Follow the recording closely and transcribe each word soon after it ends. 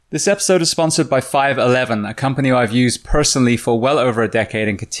This episode is sponsored by 511, a company I've used personally for well over a decade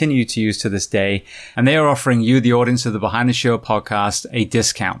and continue to use to this day. And they are offering you, the audience of the Behind the Shield podcast, a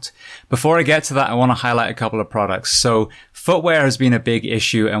discount. Before I get to that, I want to highlight a couple of products. So footwear has been a big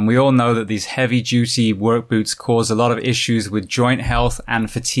issue, and we all know that these heavy duty work boots cause a lot of issues with joint health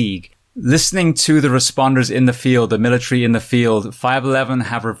and fatigue. Listening to the responders in the field, the military in the field, 511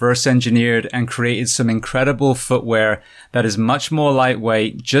 have reverse engineered and created some incredible footwear that is much more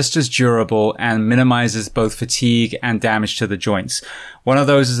lightweight, just as durable, and minimizes both fatigue and damage to the joints. One of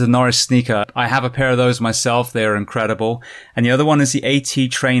those is the Norris sneaker. I have a pair of those myself. They are incredible. And the other one is the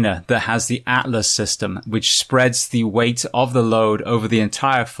AT Trainer that has the Atlas system, which spreads the weight of the load over the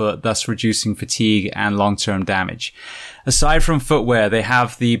entire foot, thus reducing fatigue and long-term damage. Aside from footwear, they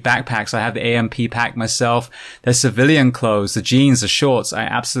have the backpacks. I have the AMP pack myself. Their civilian clothes, the jeans, the shorts, I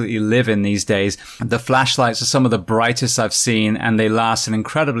absolutely live in these days. The flashlights are some of the brightest I've seen, and they last an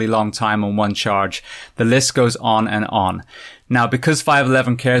incredibly long time on one charge. The list goes on and on. Now, because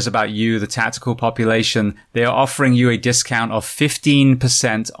 511 cares about you, the tactical population, they are offering you a discount of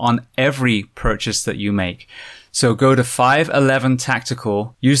 15% on every purchase that you make. So go to 511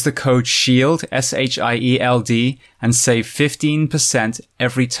 Tactical, use the code SHIELD, SHIELD, and save 15%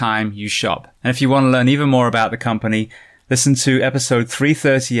 every time you shop. And if you want to learn even more about the company, listen to episode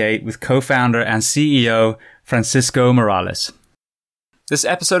 338 with co-founder and CEO Francisco Morales. This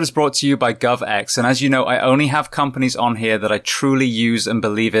episode is brought to you by GovX, and as you know, I only have companies on here that I truly use and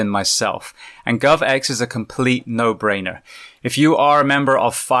believe in myself. And GovX is a complete no-brainer. If you are a member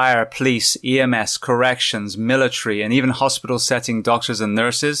of fire, police, EMS, corrections, military, and even hospital setting doctors and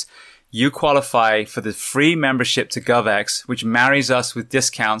nurses, you qualify for the free membership to GovX, which marries us with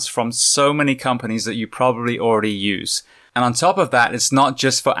discounts from so many companies that you probably already use. And on top of that, it's not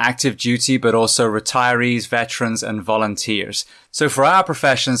just for active duty, but also retirees, veterans, and volunteers. So for our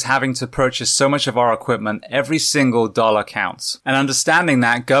professions, having to purchase so much of our equipment, every single dollar counts. And understanding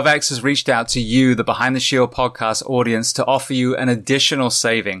that, GovX has reached out to you, the Behind the Shield podcast audience, to offer you an additional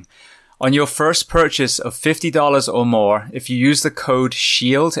saving. On your first purchase of $50 or more, if you use the code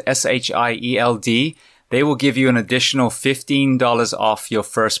SHIELD, SHIELD, they will give you an additional $15 off your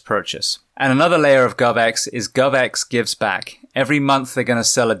first purchase. And another layer of GovX is GovX Gives Back. Every month they're going to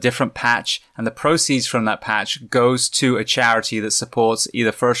sell a different patch, and the proceeds from that patch goes to a charity that supports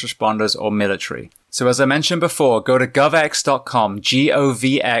either first responders or military. So as I mentioned before, go to govx.com,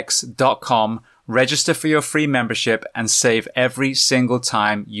 GOVX.com, register for your free membership, and save every single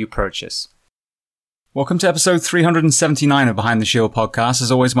time you purchase. Welcome to episode 379 of Behind the Shield podcast.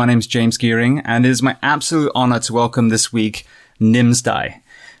 As always, my name is James Gearing, and it is my absolute honor to welcome this week Nims Dai.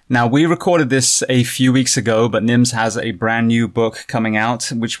 Now, we recorded this a few weeks ago, but Nims has a brand new book coming out,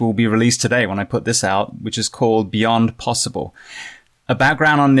 which will be released today when I put this out, which is called Beyond Possible. A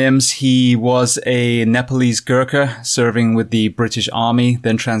background on Nims: he was a Nepalese Gurkha serving with the British Army,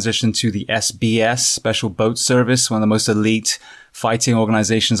 then transitioned to the SBS, Special Boat Service, one of the most elite fighting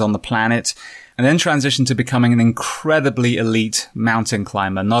organizations on the planet, and then transitioned to becoming an incredibly elite mountain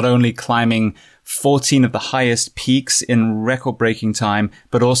climber, not only climbing 14 of the highest peaks in record-breaking time,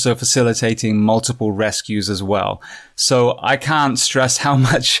 but also facilitating multiple rescues as well. So I can't stress how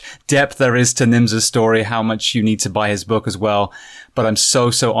much depth there is to Nims's story, how much you need to buy his book as well. But I'm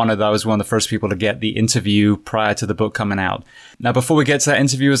so honored that I was one of the first people to get the interview prior to the book coming out. Now, before we get to that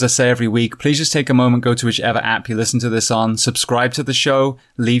interview, as I say every week, please just take a moment, go to whichever app you listen to this on, subscribe to the show,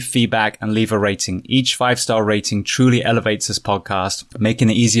 leave feedback, and leave a rating. Each 5-star rating truly elevates this podcast, making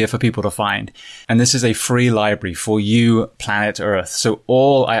it easier for people to find. And this is a free library for you, planet Earth. So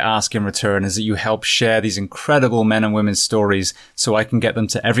all I ask in return is that you help share these incredible men and women's stories so I can get them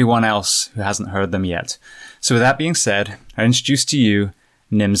to everyone else who hasn't heard them yet. So with that being said, I introduce to you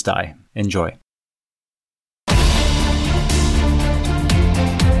Nims Dai. Enjoy.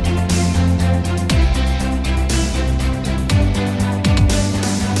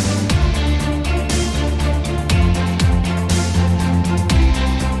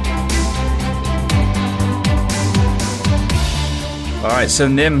 All right, so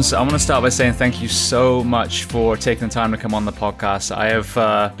Nims, I want to start by saying thank you so much for taking the time to come on the podcast. I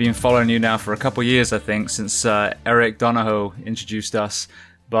have been following you now for a couple of years, I think, since Eric Donahoe introduced us.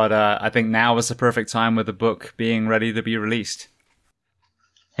 But I think now is the perfect time with the book being ready to be released.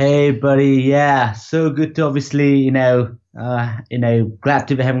 Hey, buddy. Yeah, so good to obviously, glad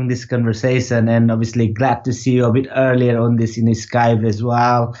to be having this conversation, and obviously glad to see you a bit earlier on this in Skype as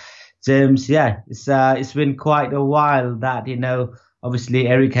well. James, yeah, it's been quite a while that, obviously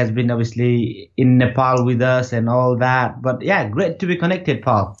Eric has been obviously in Nepal with us and all that. But yeah, great to be connected,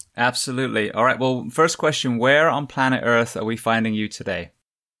 Paul. Absolutely. All right. Well, first question, where on planet Earth are we finding you today?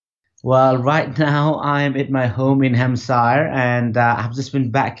 Well, right now I'm at my home in Hampshire, and I've just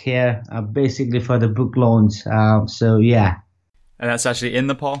been back here basically for the book launch. So yeah, And that's actually in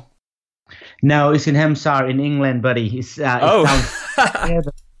Nepal? no, it's in Hampshire in England, buddy. It's Oh, down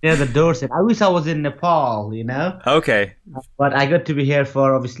near the doorstep. I wish I was in Nepal, okay. but I got to be here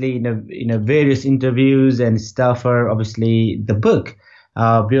for obviously various interviews and stuff for obviously the book.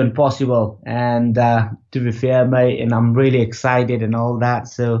 Beyond Possible, and to be fair, mate, and I'm really excited and all that.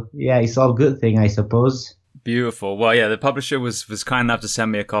 So yeah, it's all good thing, I suppose. Beautiful. Well, yeah, the publisher was kind enough to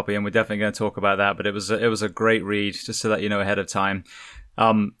send me a copy, and we're definitely going to talk about that. But it was a great read, just to let you know ahead of time.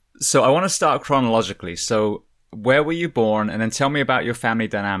 So I want to start chronologically. So where were you born, and then tell me about your family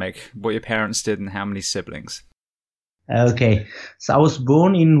dynamic, what your parents did, and how many siblings. Okay, so I was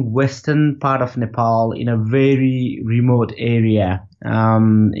born in western part of Nepal in a very remote area.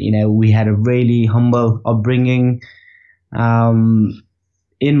 We had a really humble upbringing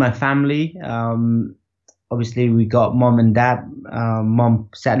in my family. Obviously, we got mom and dad. Mom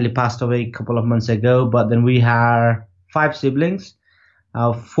sadly passed away a couple of months ago, but then we had five siblings,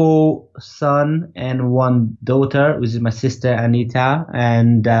 four son and one daughter, which is my sister Anita,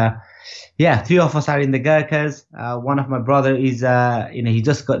 and yeah, three of us are in the Gurkhas. One of my brother is, he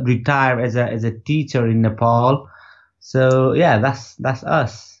just got retired as a teacher in Nepal. So yeah, that's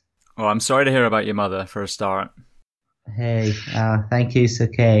us. Oh, I'm sorry to hear about your mother for a start. Hey, thank you. It's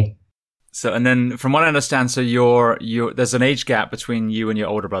okay. So, and then from what I understand, so there's an age gap between you and your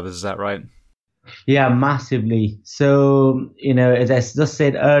older brothers, is that right? Yeah, massively. So, as I just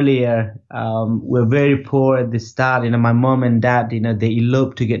said earlier, we're very poor at the start. My mom and dad, they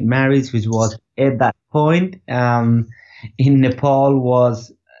eloped to get married, which was at that point, in Nepal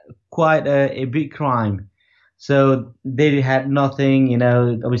was quite a big crime. So they had nothing,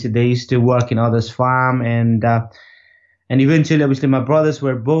 obviously they used to work in others' farm and eventually, obviously, my brothers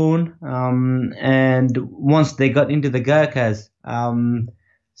were born. And once they got into the Gurkhas,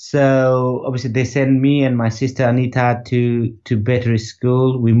 so obviously they sent me and my sister Anita to better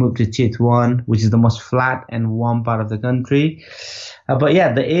school. We moved to Chitwan, which is the most flat and warm part of the country. But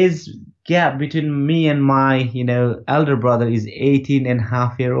yeah, the age gap between me and my, elder brother is 18 and a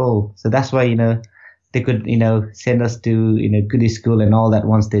half year old. So that's why, they could, send us to, good school and all that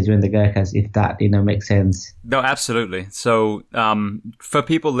once they join the Gurkhas, if that, makes sense. No, absolutely. So, for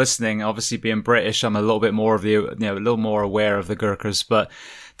people listening, obviously being British, I'm a little bit more a little more aware of the Gurkhas, but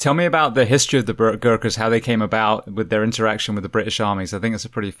tell me about the history of the Gurkhas, how they came about with their interaction with the British armies. I think it's a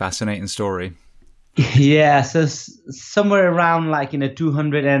pretty fascinating story. Yeah, so somewhere around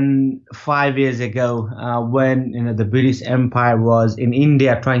 205 years ago, when, the British Empire was in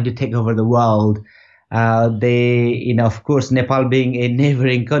India trying to take over the world, they, of course, Nepal being a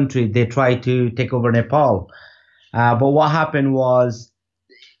neighboring country, they tried to take over Nepal. But what happened was,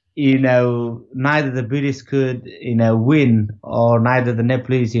 neither the British could, win, or neither the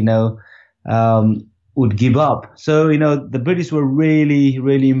Nepalese, would give up. So, the British were really,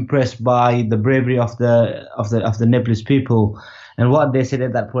 really impressed by the bravery of the Nepalese people. And what they said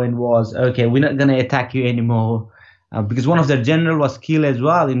at that point was, okay, we're not going to attack you anymore, because one of their general was killed as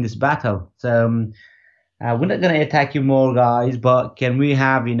well in this battle. So, we're not going to attack you more, guys, but can we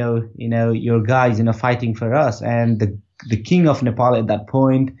have, your guys, fighting for us? And the king of Nepal at that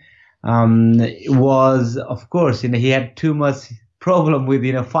point, was, of course, he had too much problem with,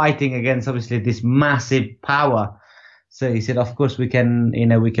 fighting against obviously this massive power. So he said, of course, we can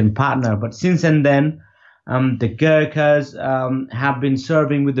partner. But since and then, the Gurkhas, have been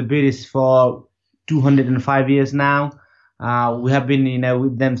serving with the British for 205 years now. We have been,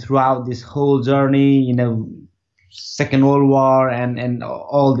 with them throughout this whole journey, Second World War and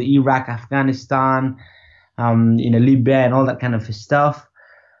all the Iraq, Afghanistan, Libya and all that kind of stuff.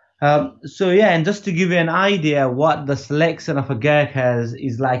 So yeah, and just to give you an idea what the selection of a Gurkhas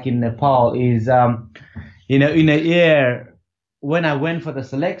is like in Nepal is, in a year when I went for the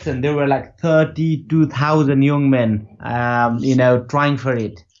selection, there were 32,000 young men, trying for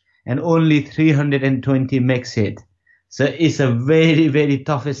it, and only 320 makes it. So it's a very, very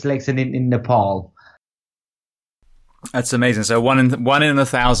toughest selection in Nepal. That's amazing. So one in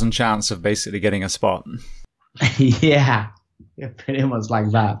 1,000 chance of basically getting a spot. Yeah, pretty much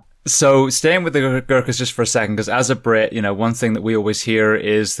like that. So staying with the Gurkhas just for a second, because as a Brit, one thing that we always hear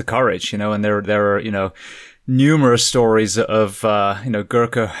is the courage, and there are, numerous stories of,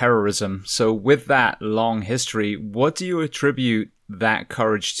 Gurkha heroism. So with that long history, what do you attribute that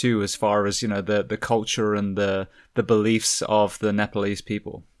courage to as far as, the culture and the beliefs of the Nepalese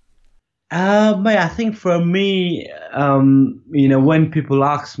people? I think for me, when people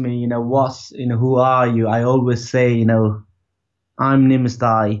ask me, who are you? I always say, I'm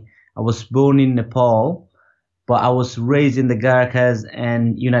Nimsdai. I was born in Nepal, but I was raised in the Gurkhas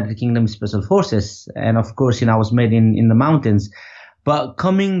and United Kingdom Special Forces. And of course, I was made in the mountains. But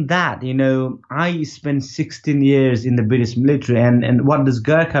coming that, I spent 16 years in the British military. And what this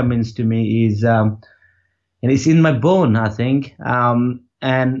Gurkha means to me is, and it's in my bone, I think.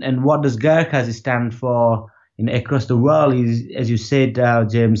 And what does Gurkhas stand for across the world is, as you said,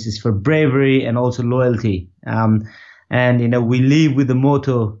 James, is for bravery and also loyalty. And we live with the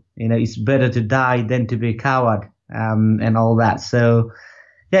motto, it's better to die than to be a coward, and all that. So,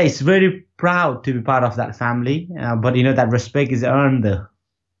 yeah, it's very proud to be part of that family. But, that respect is earned though.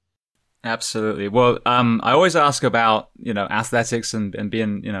 Absolutely. Well, I always ask about, athletics and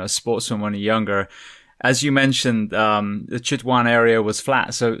being, a sportsman when you're younger. As you mentioned, the Chitwan area was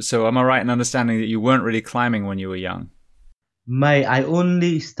flat. So am I right in understanding that you weren't really climbing when you were young? Mate, I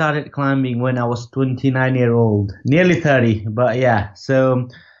only started climbing when I was 29 years old, nearly 30, but yeah. So,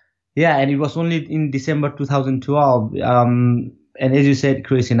 yeah, and it was only in December 2012. And as you said,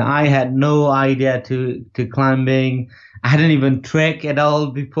 Chris, I had no idea to climbing. I hadn't even trekked at all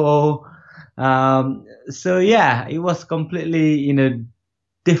before. So yeah, it was completely,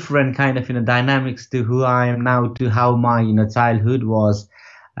 different kind of, dynamics to who I am now, to how my, childhood was.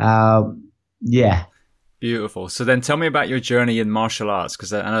 Yeah. Beautiful. So then tell me about your journey in martial arts,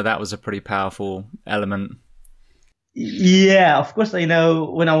 because I know that was a pretty powerful element. Yeah, of course, when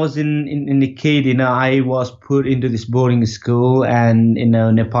I was in the kid, I was put into this boarding school, and,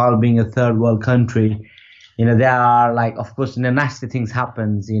 Nepal being a third world country, there are of course, nasty things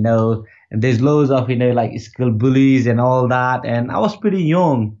happens, and there's loads of, like school bullies and all that. And I was pretty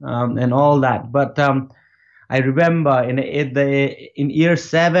young, and all that. But, I remember in year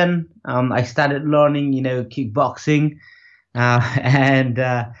 7, I started learning, kickboxing, and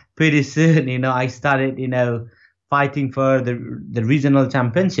pretty soon, I started, fighting for the regional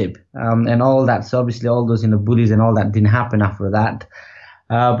championship, and all that. So obviously, all those bullies and all that didn't happen after that.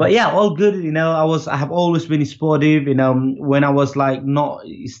 But yeah, all good. I have always been sportive. When I was not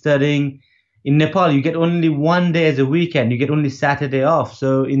studying. In Nepal, you get only one day as a weekend. You get only Saturday off.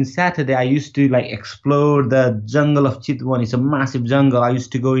 So in Saturday, I used to explore the jungle of Chitwan. It's a massive jungle. I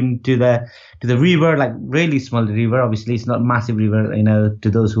used to go into the river, really small river. Obviously, it's not massive river, to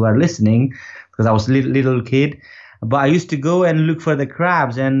those who are listening, because I was a little kid. But I used to go and look for the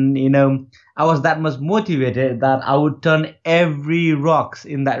crabs, and I was that much motivated that I would turn every rocks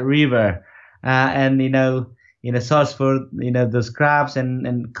in that river, and search for those crabs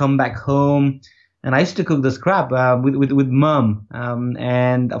and come back home. And I used to cook those crab with mom,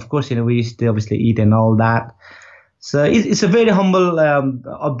 and of course we used to obviously eat and all that. So it's a very humble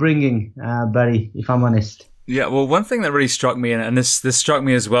upbringing, Barry, if I'm honest. Yeah, well, one thing that really struck me, and this struck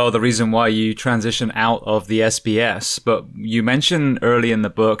me as well, the reason why you transitioned out of the SBS, but you mentioned early in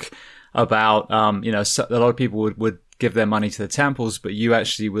the book about a lot of people would give their money to the temples, but you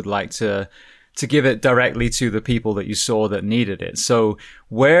actually would like to give it directly to the people that you saw that needed it. So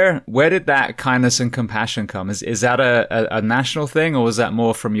where did that kindness and compassion come? Is that a national thing, or was that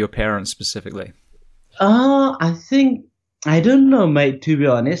more from your parents specifically? I think, I don't know, mate, to be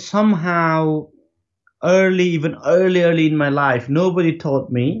honest. Somehow early in my life, nobody taught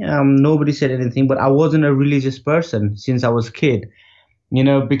me, nobody said anything, but I wasn't a religious person since I was a kid.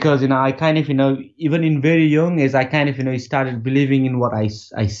 Because, I kind of, even in very young age, I kind of, started believing in what I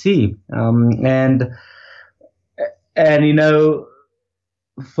see. And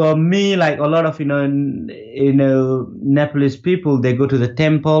for me, a lot of, Nepalese people, they go to the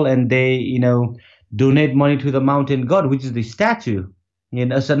temple and they, donate money to the mountain god, which is the statue.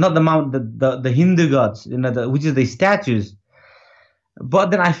 So not the Hindu gods, which is the statues.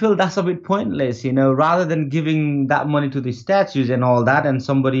 But then I feel that's a bit pointless, rather than giving that money to the statues and all that, and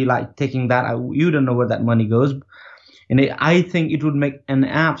somebody taking that, you don't know where that money goes. And I think it would make an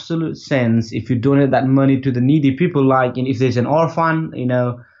absolute sense if you donate that money to the needy people, if there's an orphan,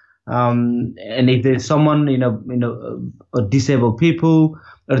 and if there's someone, or disabled people,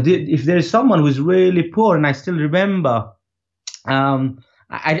 or if there's someone who's really poor. And I still remember,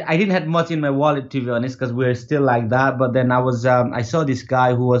 I didn't have much in my wallet, to be honest, because we're still like that. But then I saw this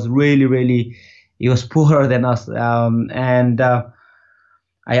guy who was really, he was poorer than us. And I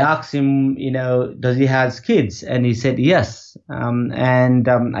asked him, does he have kids? And he said yes. And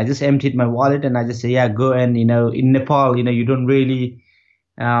I just emptied my wallet and I just said, yeah, go. And, in Nepal, you don't really,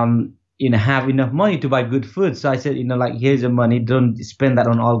 have enough money to buy good food. So I said, here's your money. Don't spend that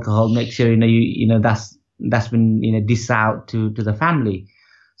on alcohol. Make sure, that's been, dished out to the family.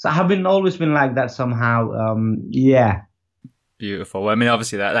 So I have always been like that somehow. Yeah. Beautiful. I mean,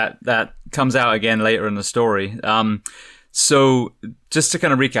 obviously that comes out again later in the story. So just to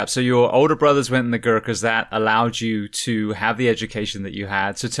kind of recap, so your older brothers went in the Gurkhas, that allowed you to have the education that you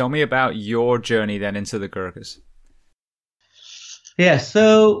had. So tell me about your journey then into the Gurkhas. Yeah,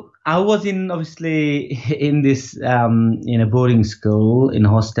 so I was obviously in this in a boarding school, in a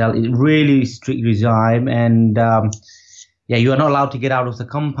hostel. It really strict regime, and yeah, you are not allowed to get out of the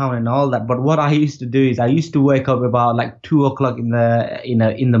compound and all that. But what I used to do is I used to wake up about like 2 o'clock in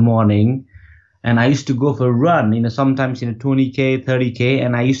the morning, and I used to go for a run. Sometimes 20K, 30K,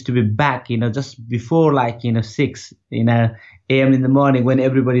 and I used to be back just before like 6 a.m. in the morning when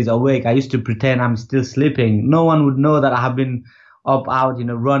everybody's awake. I used to pretend I'm still sleeping. No one would know that I have been up out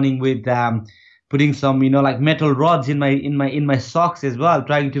running with putting some like metal rods in my socks as well,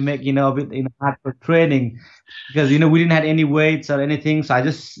 trying to make a bit hard for training, because we didn't have any weights or anything. So I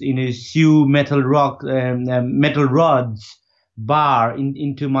just sew metal rods bar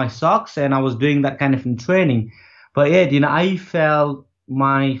into my socks, and I was doing that kind of in training. But yeah, I felt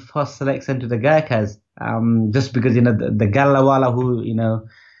my first selection to the Gurkhas just because the Gallawala, who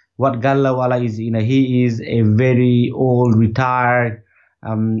what Gallawala is, he is a very old, retired,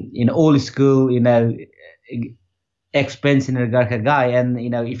 old school, expense in a Gurkha guy. And,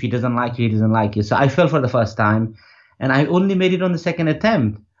 if he doesn't like you, he doesn't like you. So I fell for the first time, and I only made it on the second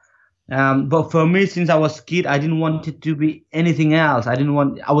attempt. But for me, since I was a kid, I didn't want it to be anything else.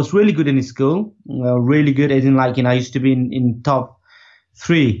 I was really good in school, really good, as in like, I used to be in top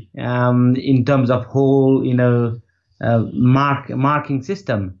 3 in terms of whole, marking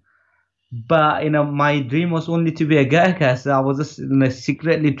system. But my dream was only to be a Gurkha, so I was just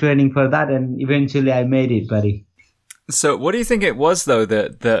secretly training for that, and eventually I made it, buddy. So what do you think it was, though,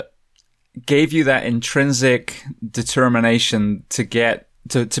 that gave you that intrinsic determination to get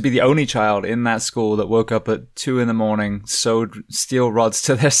to be the only child in that school that woke up at 2 a.m, sewed steel rods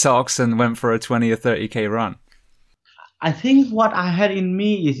to their socks, and went for a 20 or 30K run? I think what I had in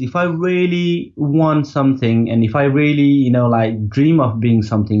me is, if I really want something, and if I really, like dream of being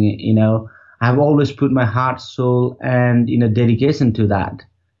something, I've always put my heart, soul, and, dedication to that.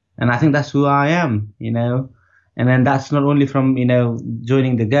 And I think that's who I am, And then that's not only from,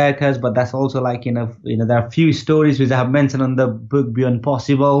 joining the Gurkhas, but that's also like, there are a few stories which I have mentioned on the book Beyond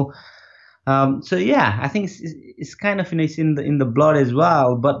Possible. So yeah, I think it's kind of it's in the blood as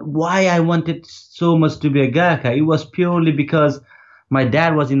well. But why I wanted so much to be a Gurkha, it was purely because my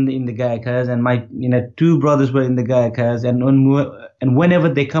dad was in the Gurkhas, and my 2 brothers were in the Gurkhas, and whenever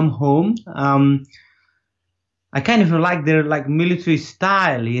they come home, I kind of like their like military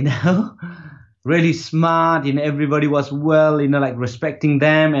style, really smart. Everybody was well, like respecting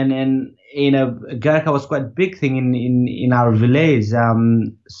them, and Gurkha was quite a big thing in our village.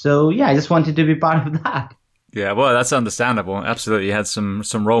 So yeah, I just wanted to be part of that. Yeah, well, that's understandable. Absolutely, you had some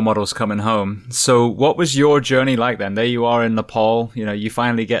role models coming home. So what was your journey like then? There you are in Nepal, you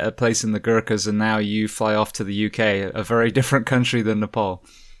finally get a place in the Gurkhas, and now you fly off to the UK, a very different country than Nepal.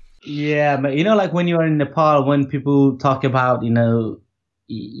 Yeah, but like when you are in Nepal, when people talk about,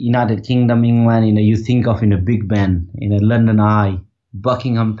 United Kingdom, England, you think of, Big Ben, London Eye,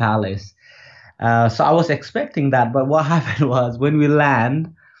 Buckingham Palace. So I was expecting that, but what happened was, when we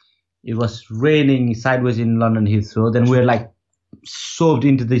land, it was raining sideways in London Heathrow. Then we're like shoved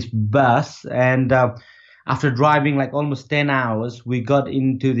into this bus, and after driving like almost 10 hours, we got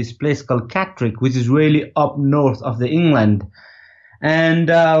into this place called Catterick, which is really up north of the England.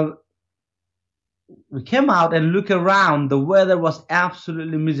 And we came out and look around. The weather was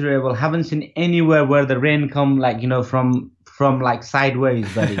absolutely miserable. Haven't seen anywhere where the rain come like, from like sideways,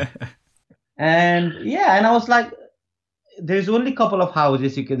 buddy. And yeah, and I was like, there's only a couple of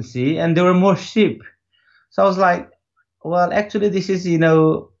houses you can see, and there were more sheep. So I was like, well, actually this is,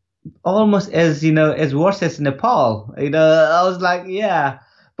 almost as, as worse as Nepal. I was like, yeah.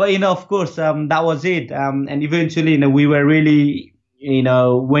 But, of course, that was it. And eventually, we were really,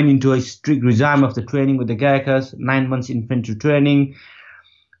 went into a strict regime of the training with the Gurkhas, 9 months infantry training.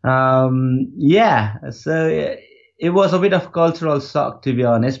 Yeah, so it was a bit of cultural shock, to be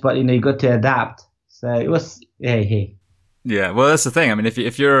honest, but, you got to adapt. So it was, hey. Yeah, well, that's the thing. I mean,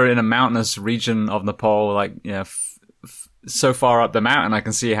 if you're in a mountainous region of Nepal, like, so far up the mountain, I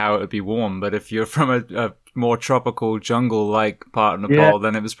can see how it would be warm. But if you're from a more tropical jungle-like part of Nepal,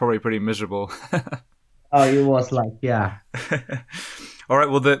 then it was probably pretty miserable. Oh, it was like, yeah. All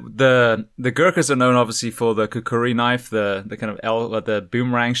right. Well, the Gurkhas are known obviously for the kukuri knife, the kind of the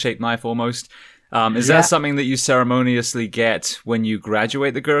boomerang shaped knife almost. Is that something that you ceremoniously get when you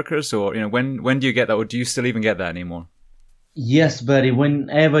graduate the Gurkhas, or when do you get that, or do you still even get that anymore? Yes, buddy.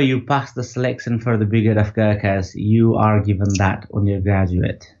 Whenever you pass the selection for the Brigade of Gurkhas, you are given that on your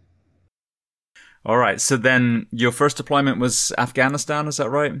graduate. All right. So then your first deployment was Afghanistan, is that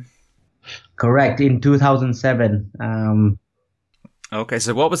right? Correct, in 2007. Okay,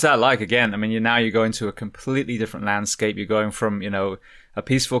 so what was that like again? I mean, you're going to a completely different landscape. You're going from, a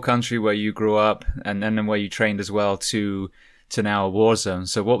peaceful country where you grew up and then where you trained as well to now a war zone.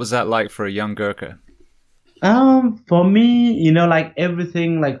 So what was that like for a young Gurkha? For me, like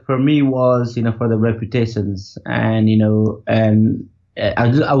everything, like for me was, for the reputations and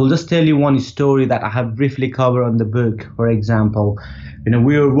I will just tell you one story that I have briefly covered on the book. For example,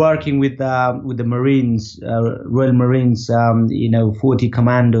 we were working with the Marines, Royal Marines, 40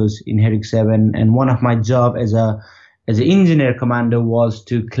 commandos in Herrick 7, and one of my job as an engineer commander was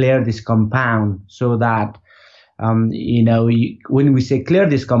to clear this compound so that when we say clear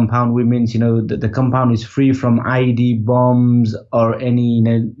this compound, we means the compound is free from IED bombs or any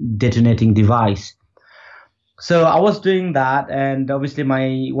detonating device. So I was doing that, and obviously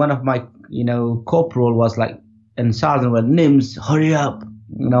one of my corporal was like, and sergeant were, Nims, hurry up.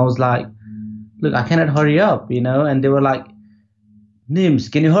 And I was like, look, I cannot hurry up, and they were like,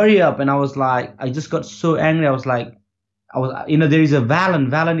 Nims, can you hurry up? And I was like, I just got so angry. I was like, there is a Valen.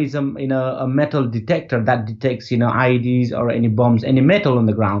 Valen is a metal detector that detects, IEDs or any bombs, any metal on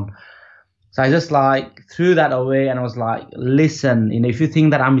the ground. So I just like threw that away, and I was like, listen, if you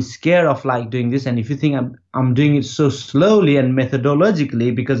think that I'm scared of like doing this, and if you think I'm doing it so slowly and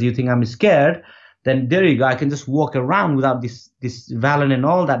methodologically because you think I'm scared, then there you go. I can just walk around without this Valen and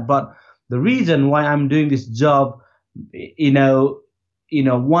all that. But the reason why I'm doing this job, 100%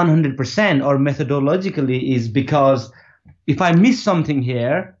 or methodologically is because if I miss something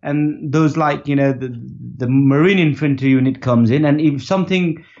here, and those like, the Marine Infantry unit comes in, and if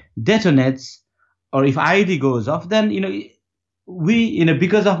something detonates or if IED goes off, then, we,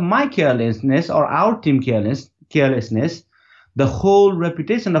 because of my carelessness or our team carelessness, the whole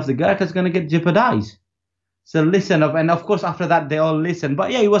reputation of the Gurkha is going to get jeopardized. So listen up. And of course, after that, they all listen.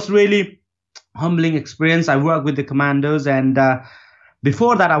 But yeah, it was really humbling experience. I worked with the commandos, and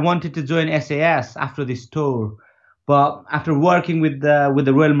before that, I wanted to join SAS after this tour. But after working with the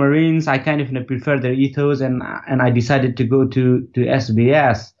Royal Marines, I kind of preferred their ethos, and I decided to go to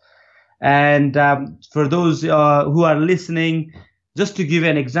SBS. And for those who are listening, just to give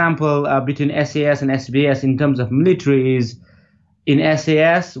an example between SAS and SBS in terms of military is, in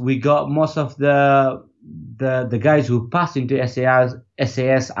SAS we got most of the guys who pass into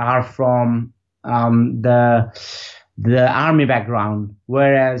SAS are from the army background,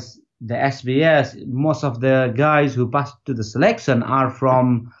 whereas the SBS, most of the guys who pass to the selection are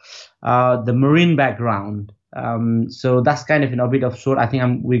from the Marine background. So that's kind of a bit of short. I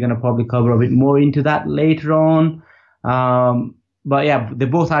think we're going to probably cover a bit more into that later on. But yeah, they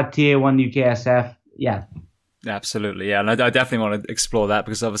both are Tier 1 UKSF. Yeah. Absolutely, yeah. And I definitely want to explore that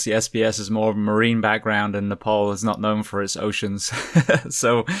because obviously SBS is more of a marine background and Nepal is not known for its oceans.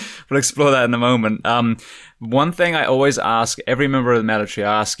 So we'll explore that in a moment. One thing I always ask every member of the military,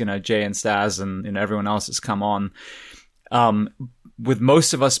 I ask, Jay and Stas and everyone else that's come on, with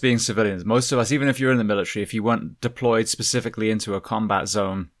most of us being civilians, most of us, even if you're in the military, if you weren't deployed specifically into a combat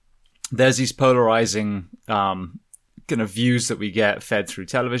zone, there's these polarizing kind of views that we get fed through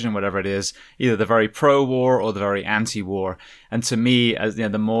television, whatever it is, either the very pro-war or the very anti-war. And to me, as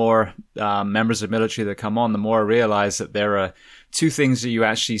the more members of the military that come on, the more I realize that there are two things that you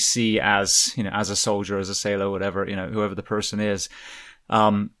actually see as, as a soldier, as a sailor, whatever, whoever the person is.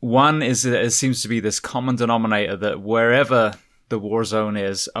 One is that it seems to be this common denominator that wherever the war zone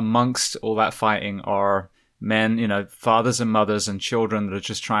is, amongst all that fighting are men, fathers and mothers and children that are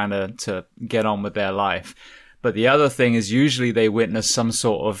just trying to get on with their life. But the other thing is usually they witness some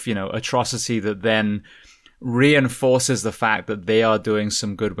sort of, atrocity that then reinforces the fact that they are doing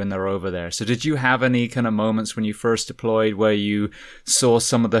some good when they're over there. So did you have any kind of moments when you first deployed where you saw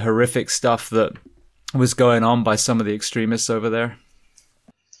some of the horrific stuff that was going on by some of the extremists over there?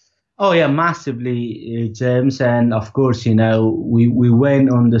 Oh yeah, massively, James. And of course, we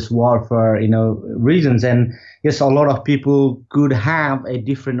went on this war for, reasons. And yes, a lot of people could have a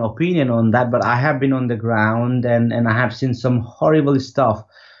different opinion on that, but I have been on the ground and I have seen some horrible stuff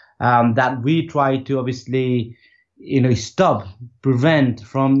that we try to obviously, stop, prevent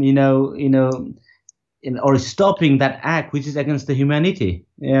from, or stopping that act, which is against the humanity.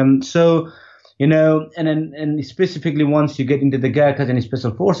 And specifically once you get into the Gurkhas and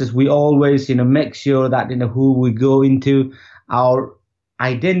special forces, we always, make sure that, who we go into, our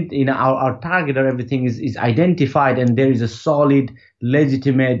our target or everything is identified, and there is a solid,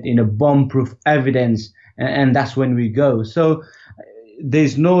 legitimate, bomb-proof evidence, and that's when we go. So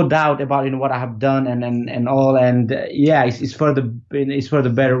there's no doubt about what I have done and all, and yeah, it's for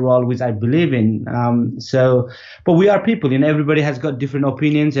the better world, which I believe in. But we are people, everybody has got different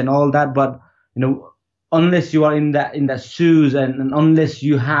opinions and all that, but unless you are in that shoes and unless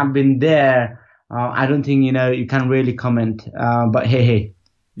you have been there, I don't think you can really comment. But hey.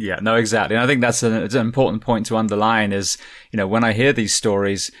 Yeah, no, exactly. And I think it's an important point to underline is, when I hear these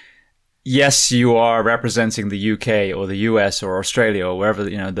stories, yes, you are representing the UK or the US or Australia or wherever,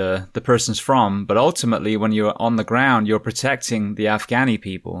 the person's from. But ultimately, when you're on the ground, you're protecting the Afghani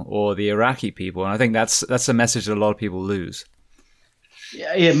people or the Iraqi people. And I think that's a message that a lot of people lose.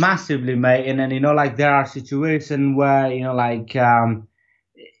 Yeah, massively, mate. And then, like there are situations where, like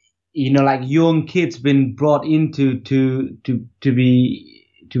young kids been brought into to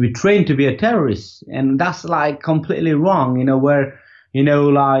be trained to be a terrorist. And that's like completely wrong, where,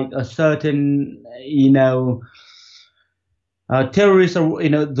 like a certain, terrorists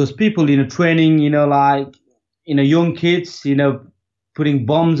are, those people, training, young kids, putting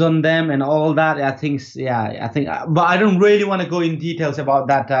bombs on them and all that. I think, but I don't really want to go in details about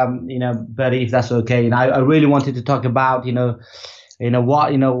that, Betty, if that's okay. I really wanted to talk about,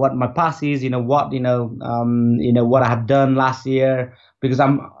 what my past is, what I have done last year, because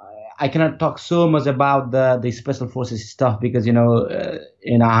I cannot talk so much about the special forces stuff because I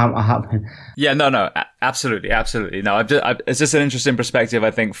have. Yeah, no, absolutely. No, it's just an interesting perspective,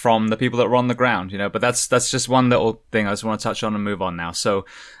 I think, from the people that were on the ground, But that's just one little thing I just want to touch on and move on now. So,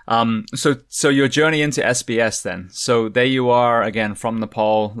 so your journey into SBS then. So there you are again from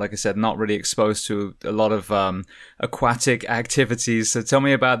Nepal. Like I said, not really exposed to a lot of aquatic activities. So tell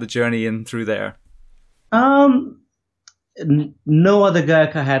me about the journey in through there. No other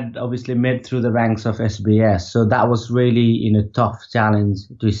Gurkha had obviously made through the ranks of SBS, so that was really tough challenge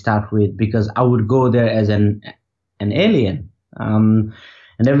to start with, because I would go there as an alien, and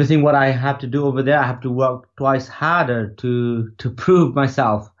everything what I have to do over there, I have to work twice harder to prove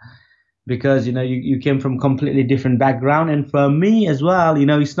myself, because you came from completely different background, and for me as well,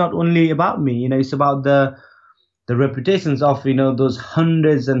 it's not only about me, it's about the reputations of those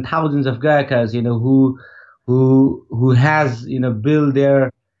hundreds and thousands of Gurkhas who has built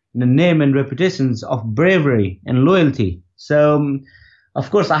their name and reputations of bravery and loyalty. So of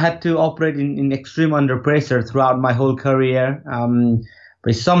course I had to operate in extreme under pressure throughout my whole career, but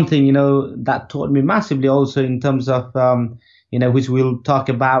it's something that taught me massively also in terms of which we'll talk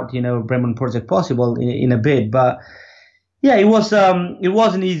about Bremen Project Possible in a bit. But yeah, it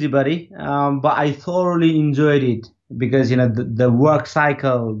wasn't easy, buddy, but I thoroughly enjoyed it. Because the work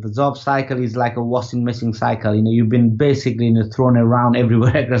cycle, the job cycle is like a washing machine cycle. You've been basically thrown around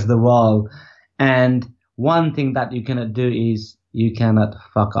everywhere across the world, and one thing that you cannot do is you cannot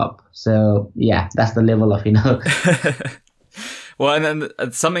fuck up. So yeah, that's the level of Well, and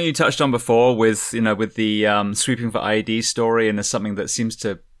then something you touched on before with with the sweeping for IED story, and there's something that seems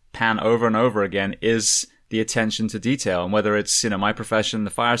to pan over and over again is the attention to detail. And whether it's my profession, the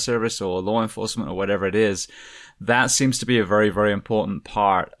fire service, or law enforcement, or whatever it is. That seems to be a very, very important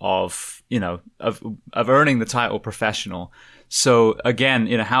part of, of earning the title professional. So again,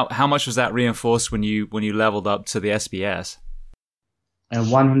 how much was that reinforced when you leveled up to the SBS?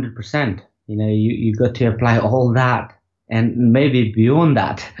 100%. You got to apply all that and maybe beyond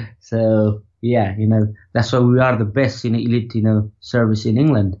that. So yeah, that's why we are the best elite, service in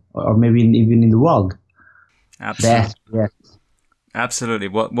England, or maybe even in the world. Absolutely. Yes. Absolutely.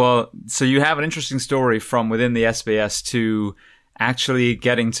 Well, so you have an interesting story from within the SBS to actually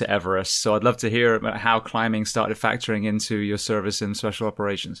getting to Everest. So I'd love to hear about how climbing started factoring into your service in special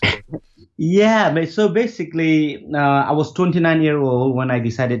operations. Yeah, so basically, I was 29 years old when I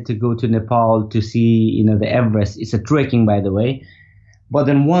decided to go to Nepal to see, the Everest. It's a trekking, by the way. But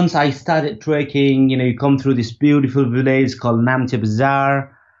then once I started trekking, you come through this beautiful village called Namche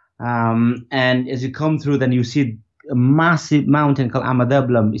Bazaar. And as you come through, then you see a massive mountain called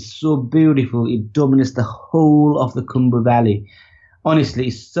Amadablam. It's so beautiful. It dominates the whole of the Khumbu Valley. Honestly,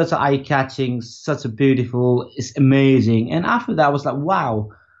 it's such an eye-catching, such a beautiful, it's amazing. And after that, I was like, wow,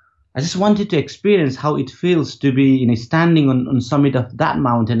 I just wanted to experience how it feels to be standing on summit of that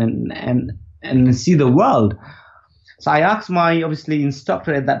mountain and see the world. So I asked my, obviously,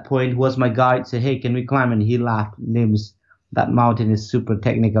 instructor at that point, who was my guide, say, hey, can we climb? And he laughed. That mountain is super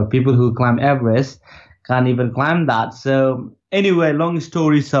technical. People who climb Everest can't even climb that. So anyway, long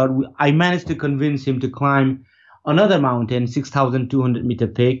story short, I managed to convince him to climb another mountain, 6,200 meter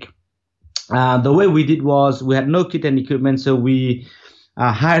peak. The way we did was we had no kit and equipment, so we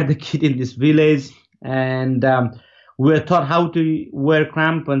hired the kit in this village, and we were taught how to wear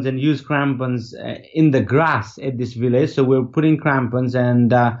crampons and use crampons in the grass at this village. So we were putting crampons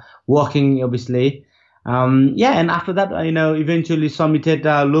and walking, obviously. And after that, eventually summited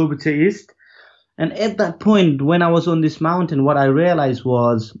Lobito East. And at that point, when I was on this mountain, what I realized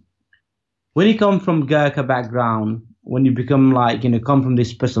was when you come from Gurkha background, when you become come from the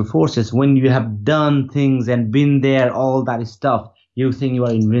special forces, when you have done things and been there, all that stuff, you think you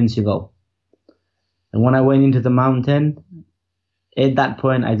are invincible. And when I went into the mountain, at that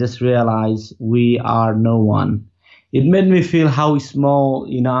point, I just realized we are no one. It made me feel how small,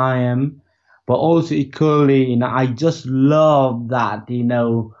 I am, but also equally, I just love that,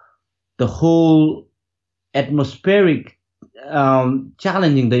 the whole atmospheric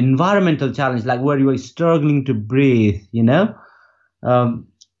challenging, the environmental challenge, like where you were struggling to breathe, it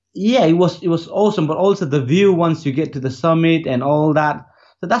was awesome, but also the view once you get to the summit and all that.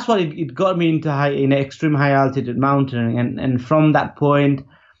 So that's what it got me into extreme high altitude mountaineering. And from that point,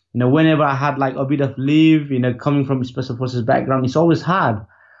 whenever I had like a bit of leave, coming from special forces background, it's always hard.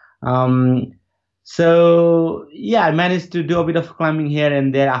 I managed to do a bit of climbing here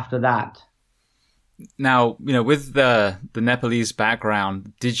and there after that. Now, with the Nepalese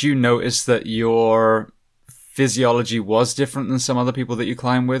background, did you notice that your physiology was different than some other people that you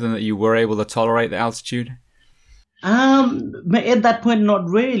climb with, and that you were able to tolerate the altitude? At that point, not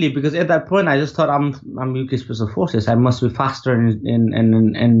really, because at that point I just thought I'm UK Special Forces. I must be faster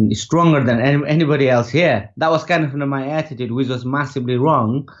and stronger than anybody else here. That was kind of my attitude, which was massively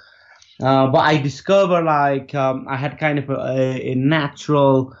wrong. But I discovered I had kind of a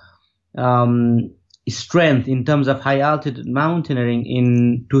natural strength in terms of high altitude mountaineering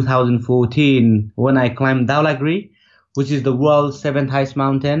in 2014 when I climbed Dhaulagiri, which is the world's 7th highest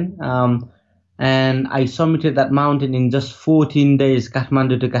mountain. And I summited that mountain in just 14 days,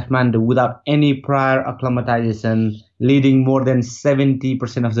 Kathmandu to Kathmandu, without any prior acclimatization, leading more than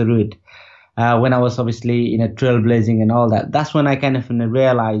 70% of the route. When I was obviously trailblazing and all that. That's when I kind of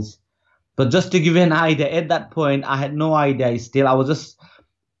realized. But just to give you an idea, at that point, I had no idea still. I was just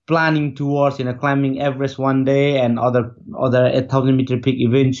planning towards, climbing Everest one day and other 8,000-meter peak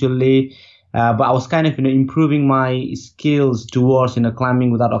eventually. But I was kind of, improving my skills towards,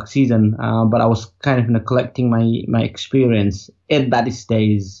 climbing without oxygen. But I was kind of, collecting my experience at that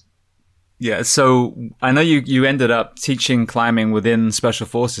stage. Yeah. So I know you ended up teaching climbing within Special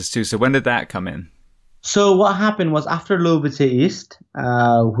Forces too. So when did that come in? So what happened was after Lobito East,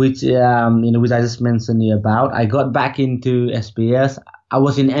 which I just mentioned you about, I got back into SBS. I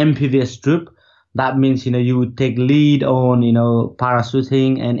was in MPVS troop. That means, you would take lead on,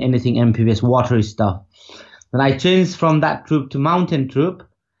 parachuting and anything MPVS water stuff. Then I changed from that troop to mountain troop.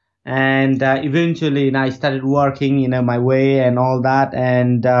 And eventually, I started working, my way and all that.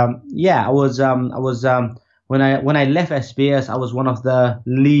 And I was when I left SBS, I was one of the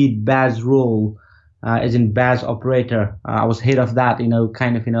lead badge role, as in badge operator. I was head of that,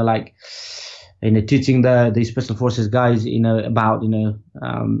 teaching the Special Forces guys, about,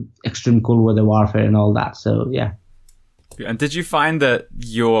 extreme cold weather warfare and all that. So, yeah. And did you find that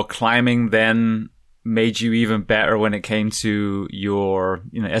your climbing then made you even better when it came to your,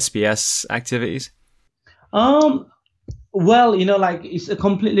 SBS activities? Well, it's a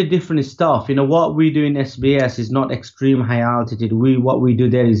completely different stuff. What we do in SBS is not extreme high altitude. What we do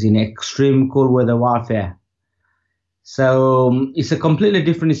there is in extreme cold weather warfare. So it's a completely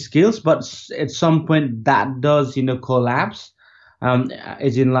different skills, but at some point that does, collapse.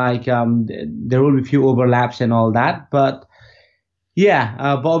 As in there will be few overlaps and all that. But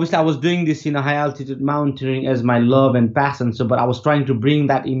but obviously I was doing this, high altitude mountaineering as my love and passion. So, but I was trying to bring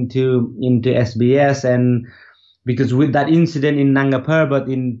that into SBS, and because with that incident in Nanga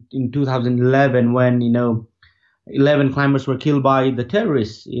Parbat in 2011, when 11 climbers were killed by the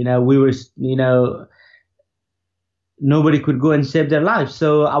terrorists, we were nobody could go and save their lives.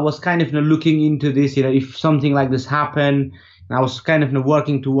 So I was kind of looking into this, if something like this happened. I was kind of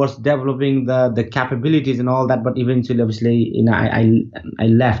working towards developing the capabilities and all that, but eventually, obviously, I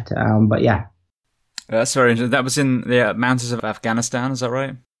left. But yeah. That's very interesting. That was in the mountains of Afghanistan, is that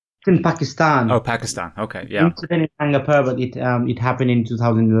right? It's in Pakistan. Oh, Pakistan. Okay, yeah. Incident in Nanga Parbat, it happened in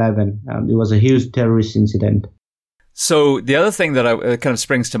 2011. It was a huge terrorist incident. So the other thing that kind of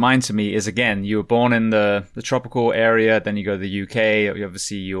springs to mind to me is, again, you were born in the tropical area, then you go to the UK.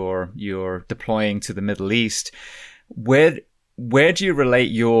 Obviously, you're deploying to the Middle East. Where do you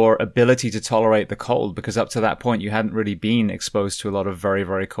relate your ability to tolerate the cold? Because up to that point, you hadn't really been exposed to a lot of very,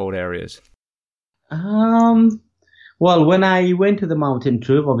 very cold areas. Well, when I went to the mountain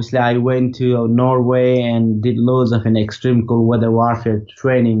troop, obviously I went to Norway and did loads of an extreme cold weather warfare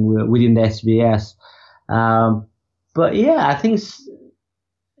training within the SBS. But yeah, I think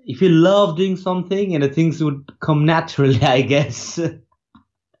if you love doing something, things would come naturally, I guess.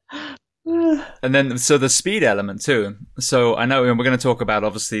 And then, so the speed element too. So I know we're going to talk about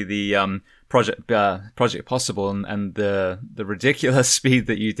obviously the Project Possible and the ridiculous speed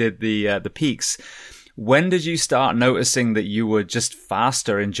that you did the peaks. When did you start noticing that you were just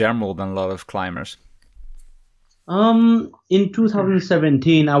faster in general than a lot of climbers? In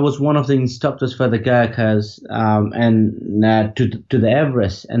 2017, I was one of the instructors for the Gurkhas, and to the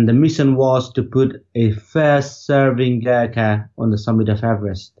Everest, and the mission was to put a first serving Gurkha on the summit of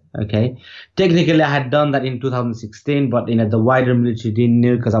Everest. Okay, technically I had done that in 2016, but the wider military didn't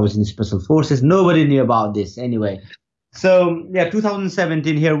know because I was in special forces. Nobody knew about this anyway. So yeah,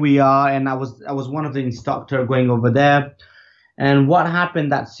 2017, here we are, and I was one of the instructor going over there. And what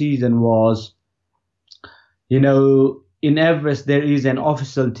happened that season was, in Everest, there is an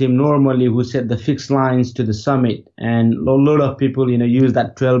official team normally who set the fixed lines to the summit. And a lot of people, use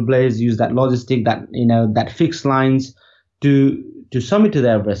that trailblaze, use that logistic, that fixed lines to summit to the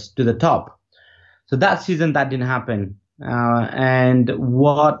Everest, to the top. So that season, that didn't happen. And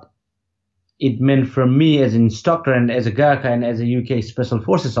what it meant for me as an instructor and as a Gurkha and as a UK Special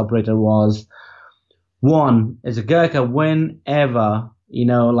Forces operator was, one, as a Gurkha, whenever,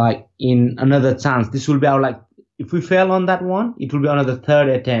 in another chance, this will be our, if we fail on that one, it will be another third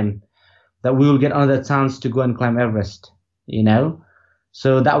attempt that we will get another chance to go and climb Everest,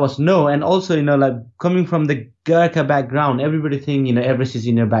 So that was no. And also, coming from the Gurkha background, everybody think, Everest is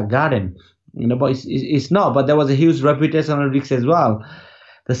in your back garden, but it's not. But there was a huge reputational risk as well.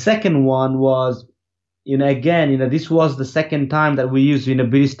 The second one was, again, this was the second time that we used,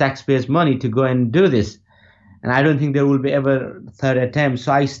 British taxpayers' money to go and do this. And I don't think there will be ever third attempt.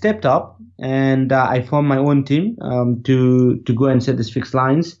 So I stepped up and I formed my own team to go and set these fixed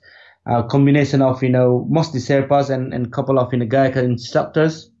lines. A combination of, mostly Sherpas and a couple of, Gurkha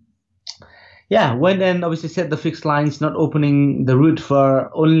instructors. Yeah, went and obviously set the fixed lines, not opening the route for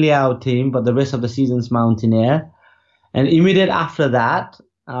only our team, but the rest of the season's mountaineer. And immediate after that,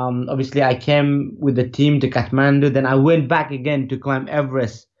 obviously I came with the team to Kathmandu. Then I went back again to climb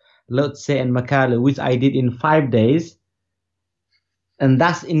Everest, Lhotse and Makalu, which I did in 5 days. And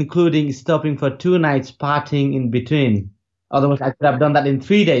that's including stopping for 2 nights, partying in between. Otherwise, I could have done that in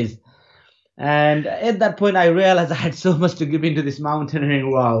 3 days. And at that point, I realized I had so much to give into this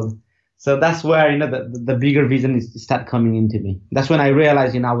mountaineering world. So that's where, the bigger vision is to start coming into me. That's when I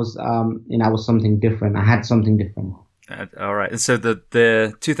realized, I was something different. I had something different. All right. So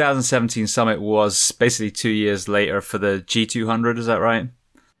the 2017 summit was basically 2 years later for the G200. Is that right?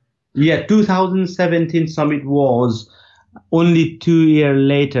 Yeah, 2017 summit was only 2 years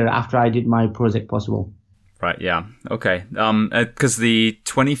later after I did my Project Possible. Right, yeah. Okay. Because the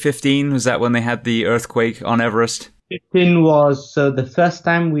 2015, was that when they had the earthquake on Everest? 15 was, so the first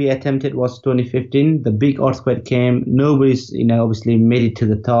time we attempted was 2015. The big earthquake came. Nobody's, obviously made it to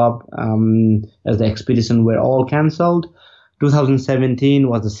the top as the expedition were all cancelled. 2017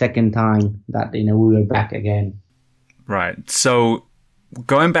 was the second time that, we were back again. Right. So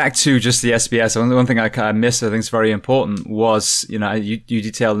going back to just the SBS, one thing I missed, I think is very important, was, you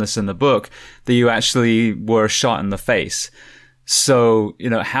detailed this in the book, that you actually were shot in the face. So,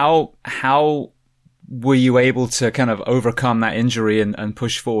 how were you able to kind of overcome that injury and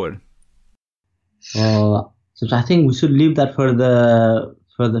push forward? So I think we should leave that for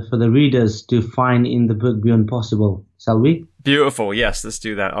the readers to find in the book Beyond Possible. Shall we? Beautiful. Yes, let's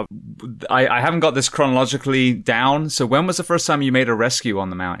do that. I haven't got this chronologically down. So when was the first time you made a rescue on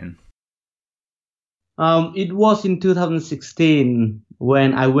the mountain? It was in 2016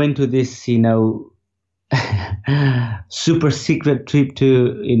 when I went to this, super secret trip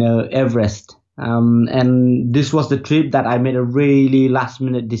to, Everest. And this was the trip that I made a really last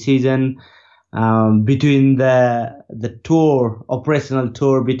minute decision between the tour, operational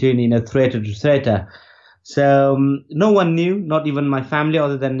tour between, Threater to Threater. So no one knew, not even my family,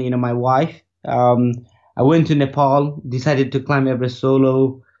 other than, my wife. I went to Nepal, decided to climb Everest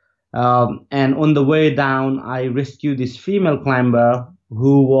solo. And on the way down, I rescued this female climber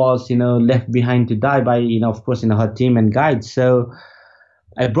who was, left behind to die by, of course, her team and guides. So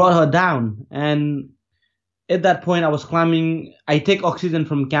I brought her down. And at that point, I was climbing. I take oxygen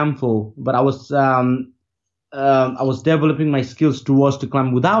from Camphor, but I was developing my skills to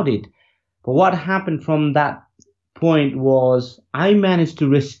climb without it. But what happened from that point was I managed to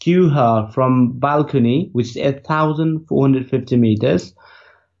rescue her from balcony, which is 8,450 meters.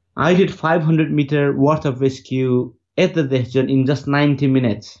 I did 500 meter worth of rescue at the desert in just 90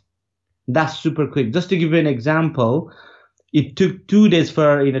 minutes. That's super quick. Just to give you an example, it took 2 days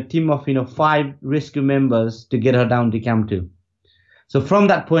for a team of 5 rescue members to get her down to Camp 2. So from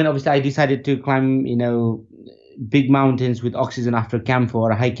that point, obviously, I decided to climb big mountains with oxygen after Camp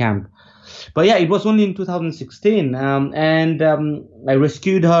 4 or high camp. But yeah, it was only in 2016, and I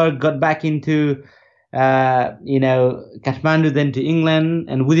rescued her, got back into Kathmandu, then to England,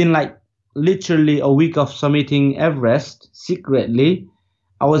 and within like literally a week of summiting Everest secretly,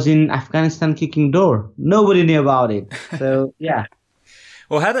 I was in Afghanistan kicking door. Nobody knew about it. So yeah.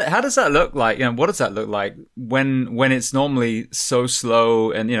 Well, how does that look like? What does that look like when it's normally so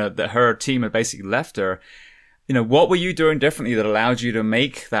slow, and that her team had basically left her? What were you doing differently that allowed you to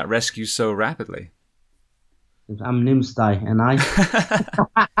make that rescue so rapidly? I'm Nimstai, and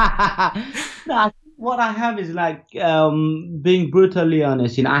no, what I have is like being brutally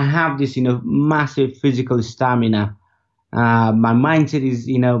honest. I have this massive physical stamina. My mindset is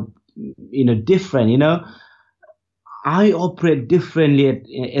different. I operate differently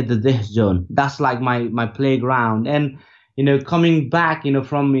at the death zone. That's like my playground. And coming back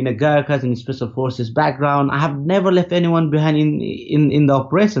from Gurkhas and Special Forces background, I have never left anyone behind in the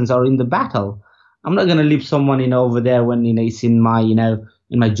operations or in the battle. I'm not gonna leave someone over there when it's in my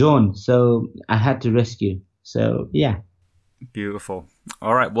in my zone. So I had to rescue. So yeah. Beautiful.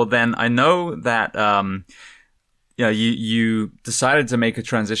 All right. Well, then I know that you decided to make a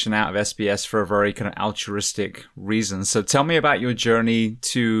transition out of SBS for a very kind of altruistic reason. So tell me about your journey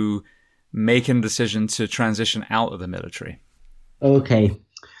to making the decision to transition out of the military. Okay.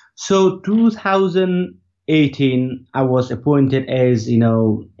 So 2018, I was appointed as,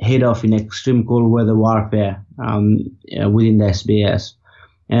 head of extreme cold weather warfare within the SBS.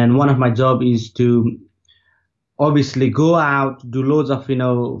 And one of my job is to obviously go out, do loads of,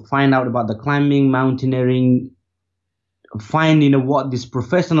 find out about the climbing, mountaineering, find, what these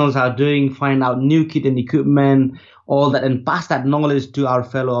professionals are doing, find out new kit and equipment, all that, and pass that knowledge to our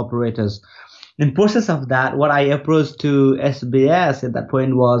fellow operators. In process of that, what I approached to SBS at that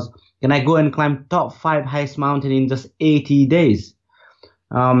point was, can I go and climb top 5 highest mountain in just 80 days?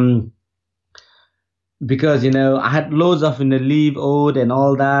 Because, I had loads of leave owed and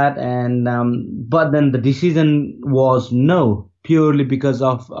all that. And, but then the decision was no, purely because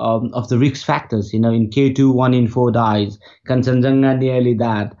of the risk factors. In K2, 1 in 4 dies. Kanchenjunga, nearly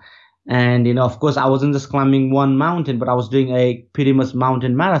that. And, of course, I wasn't just climbing one mountain, but I was doing a pretty much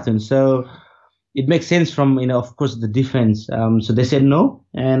mountain marathon. So it makes sense from, of course, the defense. So they said no.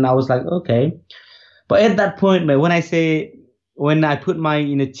 And I was like, okay. But at that point, when I put my,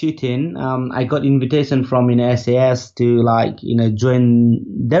 cheat in, I got invitation from, SAS to join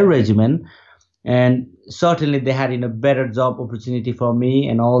their regiment. And certainly they had, better job opportunity for me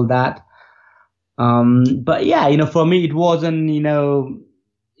and all that. But yeah, for me, it wasn't,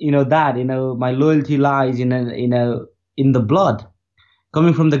 my loyalty lies in the blood.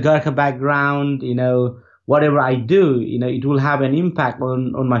 Coming from the Gurkha background, whatever I do, it will have an impact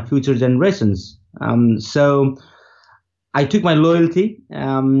on my future generations. So I took my loyalty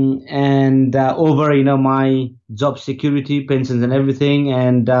and over, my job security, pensions and everything.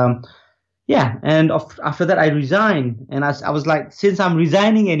 And yeah, and after that, I resigned. And I was like, since I'm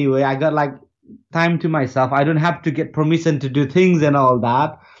resigning anyway, I got time to myself. I don't have to get permission to do things and all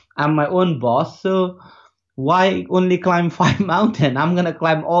that. I'm my own boss. So why only climb 5 mountains? I'm gonna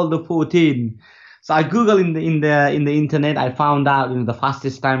climb all the 14. So I Googled in the internet. I found out the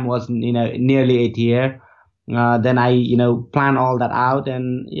fastest time was nearly 8 years. Then I plan all that out,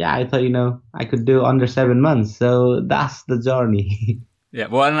 and yeah, I thought I could do under 7 months. So that's the journey. Yeah,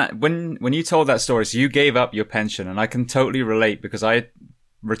 well, when you told that story, so you gave up your pension, and I can totally relate because I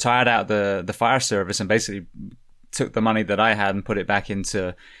retired out the fire service and basically took the money that I had and put it back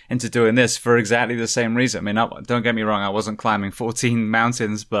into doing this for exactly the same reason. I mean, don't get me wrong, I wasn't climbing 14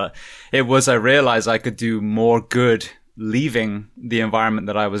 mountains, but I realized I could do more good leaving the environment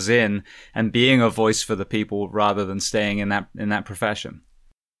that I was in and being a voice for the people rather than staying in that profession.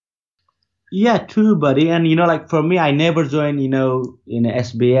 Yeah, true, buddy. And for me, I never joined in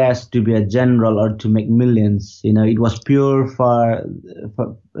SBS to be a general or to make millions. It was pure for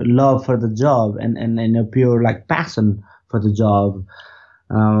love for the job and a pure passion for the job.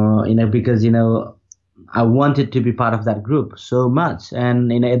 Because I wanted to be part of that group so much.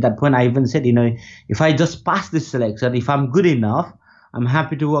 And at that point, I even said, if I just pass this selection, if I'm good enough, I'm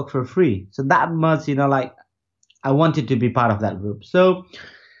happy to work for free. So that much, I wanted to be part of that group. So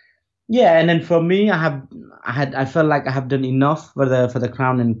yeah, and then for me, I felt like I have done enough for the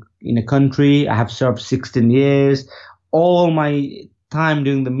crown and in a country. I have served 16 years. All my time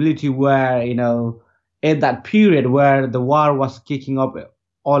during the military were, at that period where the war was kicking up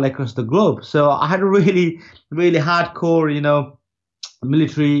all across the globe. So I had a really, really hardcore,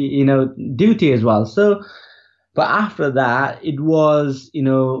 military, duty as well. So, but after that, it was,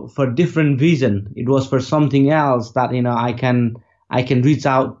 for different vision. It was for something else that, I can reach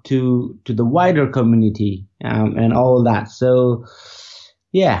out to the wider community, and all that. So,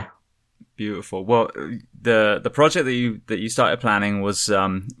 yeah. Beautiful. Well, the project that you started planning was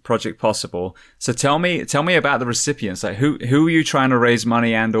Project Possible. So tell me about the recipients. Like who are you trying to raise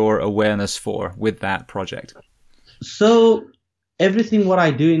money and or awareness for with that project? So everything what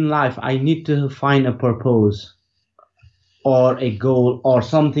I do in life, I need to find a purpose or a goal or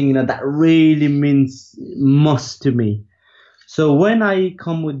something that really means must to me. So when I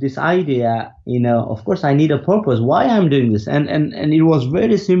come with this idea, of course I need a purpose why I'm doing this. And it was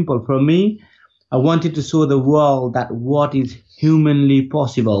very simple for me. I wanted to show the world that what is humanly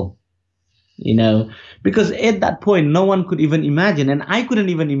possible, because at that point, no one could even imagine. And I couldn't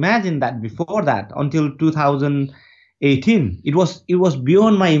even imagine that before that until 2018. It was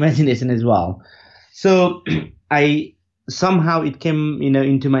beyond my imagination as well. So somehow it came,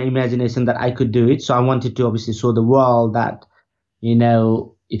 into my imagination that I could do it. So I wanted to obviously show the world that,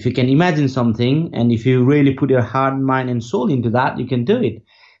 if you can imagine something and if you really put your heart, mind and soul into that, you can do it.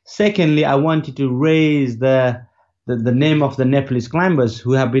 Secondly, I wanted to raise the name of the Nepalese climbers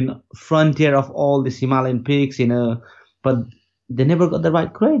who have been frontier of all these Himalayan peaks, but they never got the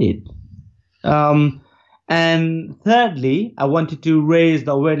right credit. And thirdly, I wanted to raise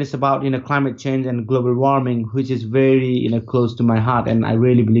the awareness about, climate change and global warming, which is very, close to my heart. And I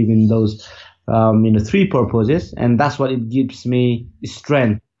really believe in those three purposes, and that's what it gives me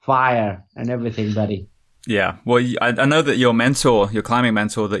strength, fire, and everything, buddy. Yeah, well, I know that your climbing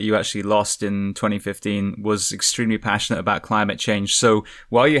mentor that you actually lost in 2015 was extremely passionate about climate change. So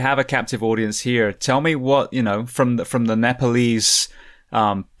while you have a captive audience here, tell me what, from the Nepalese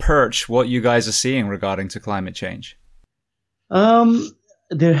perch, what you guys are seeing regarding to climate change.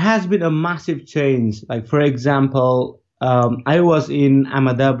 There has been a massive change. Like, for example, I was in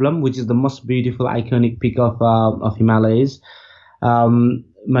Amadablam, which is the most beautiful, iconic peak of Himalayas.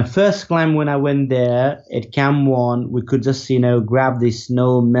 My first climb when I went there at Camp 1, we could just, grab the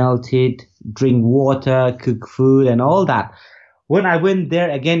snow, melt it, drink water, cook food and all that. When I went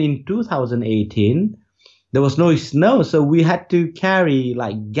there again in 2018, there was no snow. So we had to carry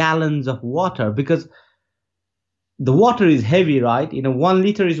like gallons of water because the water is heavy, right? 1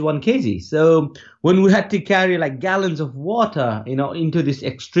 liter is 1 kg. So when we had to carry like gallons of water, into this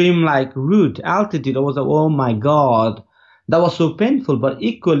extreme like route altitude, I was like, oh my God, that was so painful, but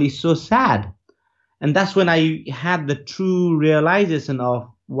equally so sad. And that's when I had the true realization of,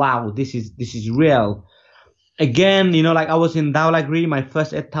 wow, this is real. Again, like I was in Dhaulagiri, my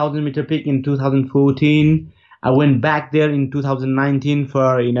first 8,000 meter peak in 2014. I went back there in 2019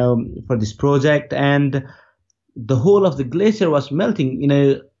 for this project, and the whole of the glacier was melting.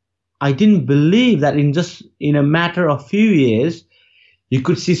 I didn't believe that in a matter of few years, you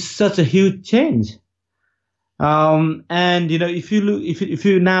could see such a huge change. And if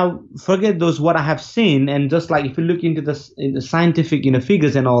you now forget those what I have seen, and just like if you look into the scientific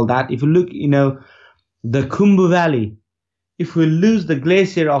figures and all that, if you look the Khumbu Valley, if we lose the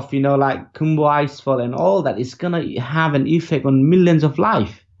glacier of like Khumbu Icefall and all that, it's gonna have an effect on millions of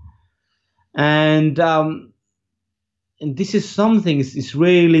life. And this is something is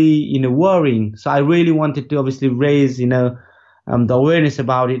really worrying. So I really wanted to obviously raise the awareness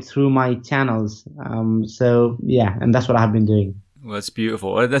about it through my channels. So yeah, and that's what I've been doing. Well, it's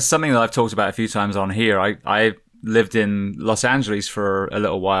beautiful. There's something that I've talked about a few times on here. I lived in Los Angeles for a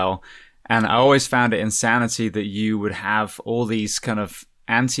little while, and I always found it insanity that you would have all these kind of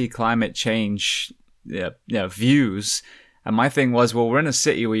anti-climate change views. And my thing was, well, we're in a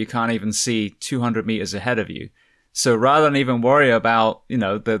city where you can't even see 200 meters ahead of you. So rather than even worry about,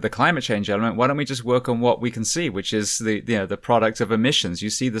 the climate change element, why don't we just work on what we can see, which is the product of emissions. You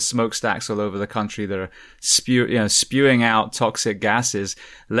see the smokestacks all over the country that are spewing out toxic gases.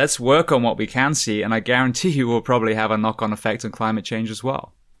 Let's work on what we can see. And I guarantee you will probably have a knock-on effect on climate change as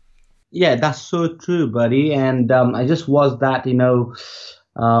well. Yeah, that's so true, buddy. And I just watched that,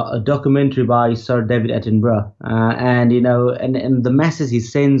 a documentary by Sir David Attenborough. And the message he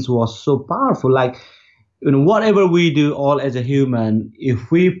sends was so powerful. Like, whatever we do all as a human,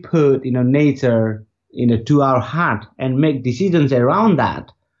 if we put, nature, to our heart and make decisions around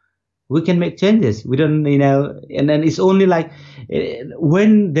that, we can make changes. We don't, and then it's only like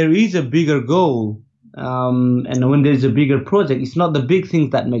when there is a bigger goal, and when there's a bigger project, it's not the big things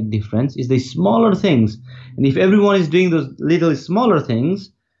that make difference, it's the smaller things. And if everyone is doing those little smaller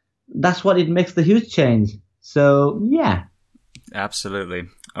things, that's what it makes the huge change. So, yeah. Absolutely.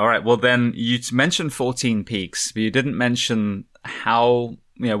 All right. Well, then you mentioned 14 peaks, but you didn't mention how,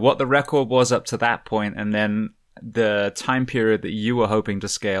 what the record was up to that point, and then the time period that you were hoping to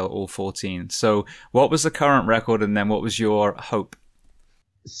scale all 14. So what was the current record, and then what was your hope?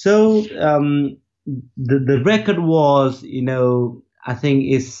 So the record was, I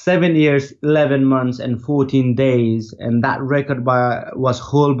think is 7 years, 11 months, and 14 days, and that record was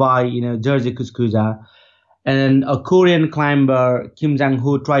held by Jerzy Kuskuza, and a Korean climber Kim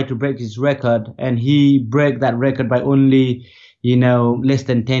Jang-ho tried to break his record, and he broke that record by only less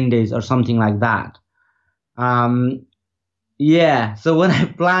than 10 days or something like that. So when I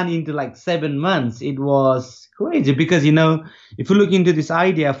planned into like 7 months, it was crazy because, if you look into this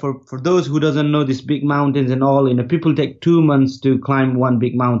idea for those who doesn't know these big mountains and all, people take 2 months to climb one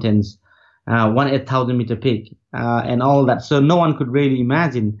big mountains, one 8,000 meter peak, and all that. So no one could really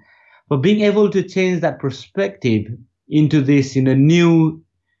imagine. But being able to change that perspective into this, new,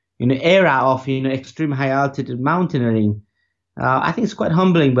 era of, extreme high altitude mountaineering, I think it's quite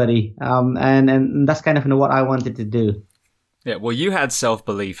humbling, buddy. And that's kind of what I wanted to do. Yeah, well, you had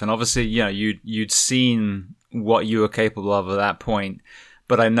self-belief, and obviously, you'd seen what you were capable of at that point.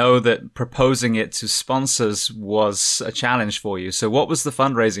 But I know that proposing it to sponsors was a challenge for you. So what was the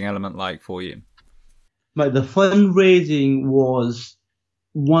fundraising element like for you? But the fundraising was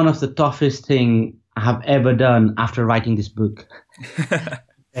one of the toughest thing I have ever done after writing this book.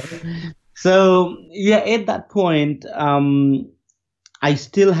 So, at that point, I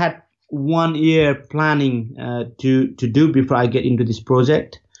still had 1 year planning to do before I get into this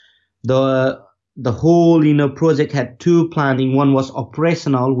project. The whole project had two planning. One was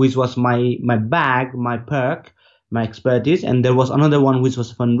operational, which was my bag, my perk, my expertise, and there was another one which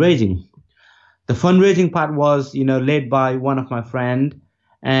was fundraising. The fundraising part was led by one of my friend,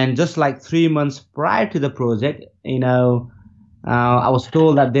 and just like 3 months prior to the project, I was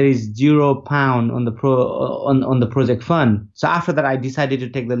told that there is £0 on the on the project fund. So after that, I decided to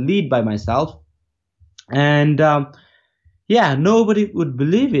take the lead by myself, and nobody would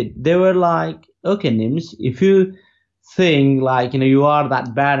believe it. They were like, "Okay, Nims, if you think like you are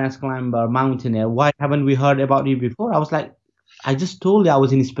that badass climber, mountaineer, why haven't we heard about you before?" I was like, "I just told you I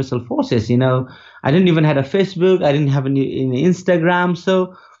was in special forces. I didn't even have a Facebook. I didn't have any Instagram.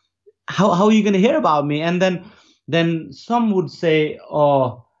 So how are you gonna hear about me?" And then some would say,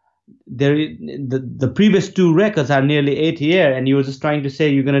 "Oh, the previous two records are nearly 8 years, and you were just trying to say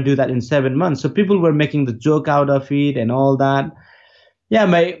you're going to do that in 7 months." So people were making the joke out of it and all that. Yeah,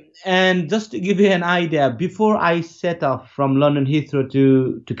 mate. And just to give you an idea, before I set off from London Heathrow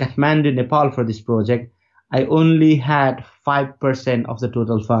to Kathmandu, Nepal for this project, I only had 5% of the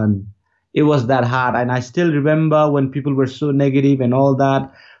total fund. It was that hard. And I still remember when people were so negative and all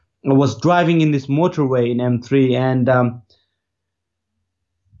that. I was driving in this motorway in M3, and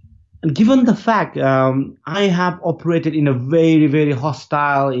given the fact I have operated in a very, very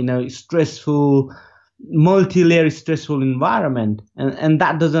hostile, stressful, multi-layer stressful environment, and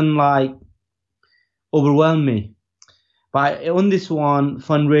that doesn't overwhelm me. But on this one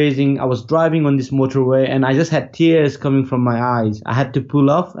fundraising, I was driving on this motorway, and I just had tears coming from my eyes. I had to pull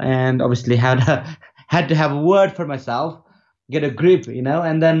off, and obviously had to have a word for myself, get a grip,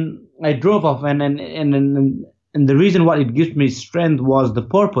 and then I drove off, and the reason why it gives me strength was the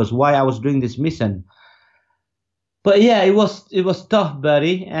purpose why I was doing this mission. But it was tough,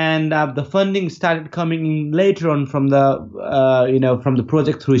 buddy, and the funding started coming in later on from the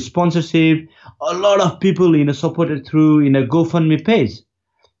project through sponsorship. A lot of people supported through GoFundMe page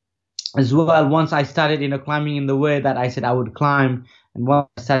as well. Once I started climbing in the way that I said I would climb, and once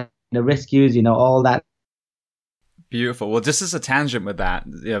I started the rescues, all that. Beautiful. Well, just as a tangent with that,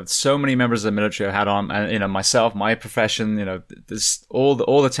 so many members of the military I've had on, and myself, my profession, this all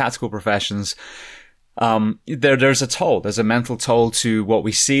the tactical professions. There's a toll. There's a mental toll to what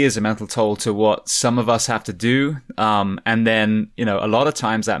we see as a mental toll to what some of us have to do. And then, a lot of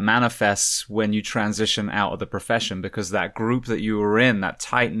times that manifests when you transition out of the profession, because that group that you were in, that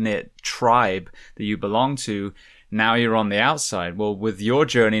tight knit tribe that you belong to, now you're on the outside. Well, with your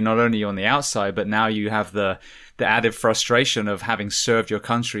journey, not only you're on the outside, but now you have the added frustration of having served your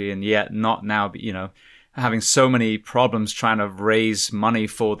country and yet not now, having so many problems trying to raise money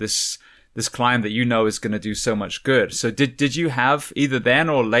for this climb that is going to do so much good. So did you have, either then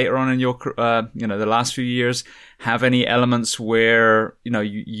or later on in your the last few years, have any elements where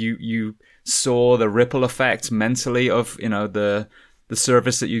you saw the ripple effect mentally of the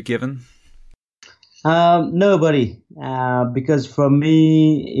service that you've given? No, buddy, because for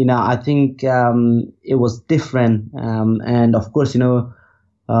me, I think it was different, and of course,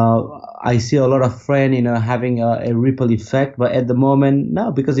 I see a lot of friends, having a ripple effect. But at the moment,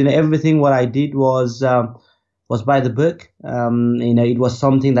 no, because everything what I did was by the book. It was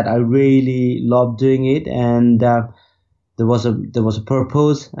something that I really loved doing it, and there was a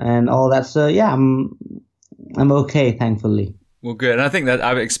purpose and all that. So yeah, I'm okay, thankfully. Well, good. And I think that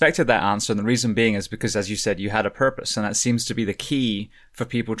I've expected that answer. And the reason being is because, as you said, you had a purpose. And that seems to be the key for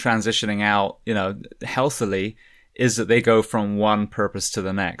people transitioning out, healthily, is that they go from one purpose to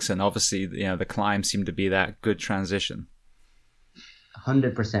the next. And obviously, the climb seemed to be that good transition.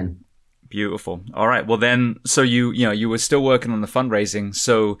 100%. Beautiful. All right. Well, then, so you were still working on the fundraising.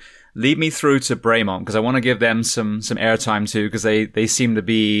 So lead me through to Bremont, because I want to give them some airtime too, because they seem to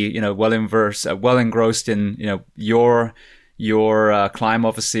be, well engrossed in, your climb,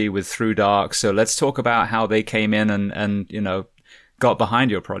 obviously, with Through Dark. So let's talk about how they came in and got behind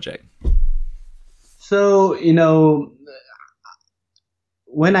your project. So,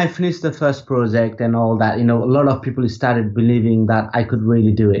 when I finished the first project and all that, a lot of people started believing that I could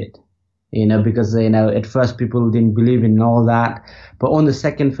really do it, because, at first people didn't believe in all that. But on the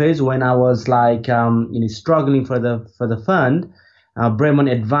second phase, when I was like, struggling for the fund,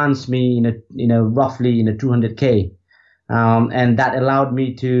 Bremont advanced me, roughly, 200K. And that allowed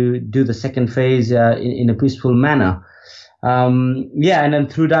me to do the second phase in a peaceful manner. And then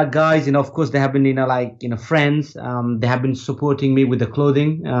Through Dark guys, of course, they have been, friends. They have been supporting me with the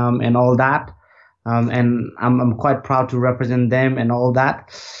clothing and all that. And I'm quite proud to represent them and all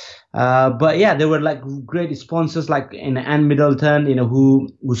that. But yeah, they were like great sponsors, like Anne Middleton, who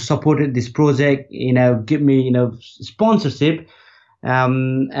supported this project, give me, sponsorship.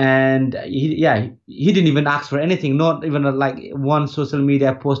 And he didn't even ask for anything, not even like one social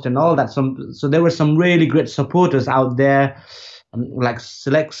media post and all that. So there were some really great supporters out there, like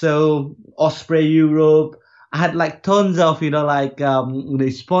Selexo, Osprey Europe. I had like tons of,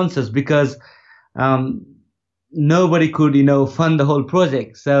 the sponsors, because, nobody could, fund the whole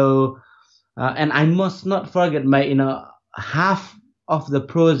project. So, and I must not forget my, half of the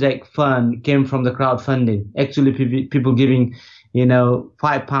project fund came from the crowdfunding. Actually, people giving, £5,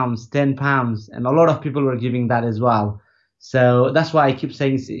 £10, and a lot of people were giving that as well. So that's why I keep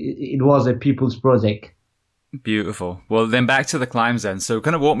saying it was a people's project. Beautiful. Well, then back to the climbs then. So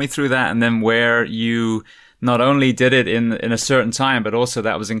kind of walk me through that, and then where you not only did it in a certain time, but also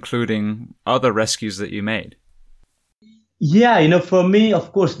that was including other rescues that you made. Yeah, for me,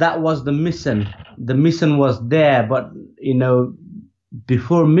 of course, that was the mission. The mission was there, but,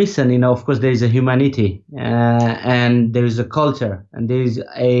 before mission, of course, there is a humanity, and there is a culture, and there is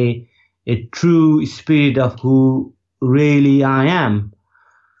a true spirit of who really I am.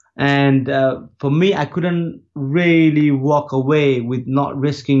 And for me, I couldn't really walk away with not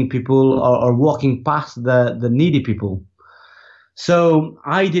rescuing people or walking past the needy people. So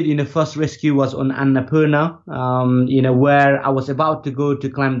I did, the first rescue was on Annapurna, where I was about to go to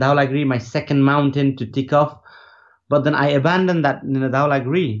climb Dhaulagiri, my second mountain, to tick off. But then I abandoned that,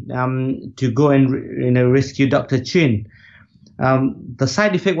 Dhaulagiri, to go and, rescue Dr. Chin. The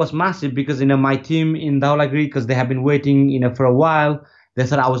side effect was massive because, my team in Dhaulagiri, because they have been waiting, for a while, they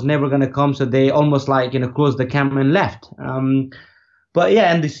thought I was never going to come. So they almost like, closed the camp and left. But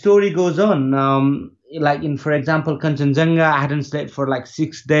yeah, and the story goes on. Like for example, Kanchenjunga, I hadn't slept for like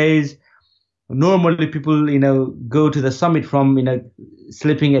 6 days. Normally people, go to the summit from,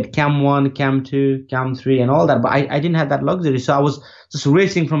 sleeping at Camp 1, Camp 2, Camp 3 and all that. But I didn't have that luxury. So I was just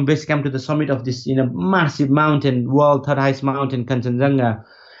racing from base camp to the summit of this, massive mountain, world third highest mountain, Kanchenjunga.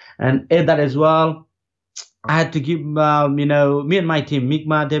 And at that as well, I had to give, me and my team,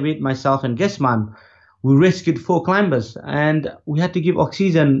 Migma, David, myself and Gesman, we rescued 4 climbers, and we had to give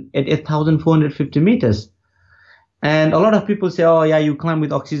oxygen at 8,450 meters. And a lot of people say, oh yeah, you climb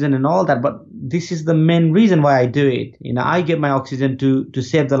with oxygen and all that, but this is the main reason why I do it. I get my oxygen to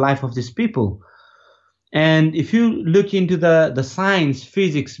save the life of these people. And if you look into the science,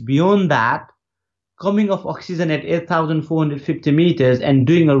 physics beyond that, coming off oxygen at 8,450 meters and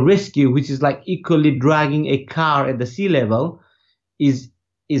doing a rescue, which is like equally dragging a car at the sea level, is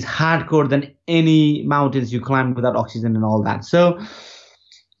hardcore than any mountains you climb without oxygen and all that. So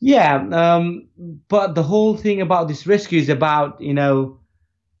yeah, but the whole thing about this rescue is about,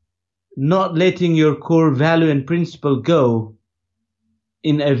 not letting your core value and principle go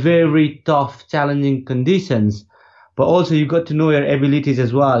in a very tough, challenging conditions. But also you got to know your abilities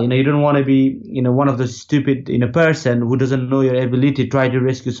as well. You don't want to be, one of those stupid, person who doesn't know your ability, try to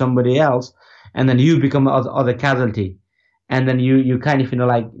rescue somebody else, and then you become other casualty. And then you kind of,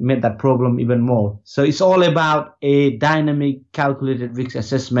 made that problem even more. So it's all about a dynamic, calculated risk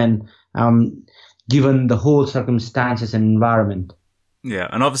assessment, given the whole circumstances and environment. Yeah,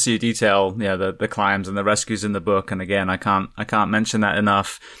 and obviously you detail the climbs and the rescues in the book, and again I can't mention that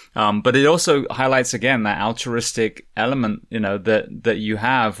enough. But it also highlights again that altruistic element, that you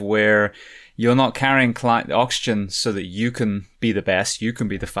have, where you're not carrying oxygen so that you can be the best, you can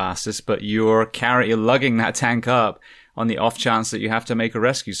be the fastest, but you're lugging that tank up on the off chance that you have to make a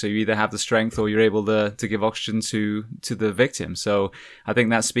rescue. So you either have the strength or you're able to give oxygen to the victim. So I think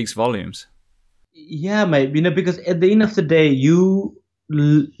that speaks volumes. Yeah, mate. Because at the end of the day, you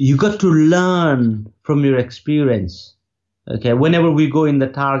got to learn from your experience. Okay, whenever we go in the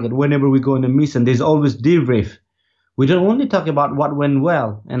target, whenever we go in a mission, there's always debrief. We don't only talk about what went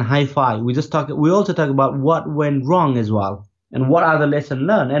well and high five. We also talk about what went wrong as well, and what are the lessons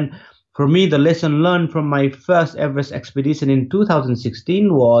learned. And for me, the lesson learned from my first Everest expedition in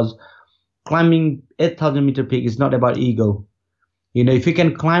 2016 was climbing 8,000 meter peak is not about ego. If you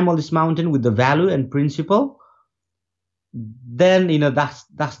can climb all this mountain with the value and principle, then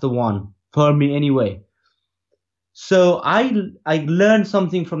that's the one for me anyway. So I learned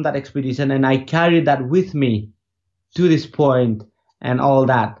something from that expedition, and I carried that with me to this point and all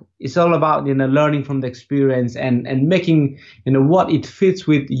that. It's all about learning from the experience and making what it fits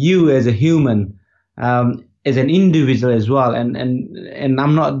with you as a human, as an individual as well. And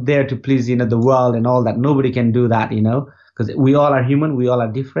I'm not there to please the world and all that. Nobody can do that, because we all are human, we all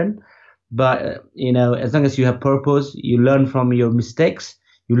are different. But as long as you have purpose, you learn from your mistakes,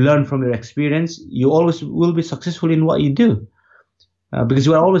 you learn from your experience, you always will be successful in what you do, because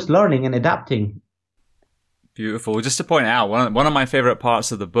you are always learning and adapting. Beautiful. Just to point out, one of my favorite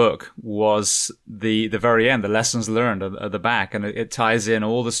parts of the book was the very end, the lessons learned at the back, and it ties in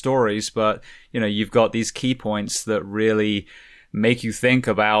all the stories. But you've got these key points that really make you think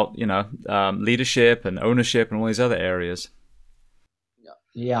about leadership and ownership and all these other areas.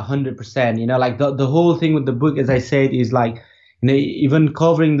 Yeah, 100%. Like the whole thing with the book, as I said, is like even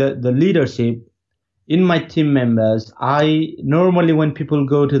covering the leadership. In my team members, I normally, when people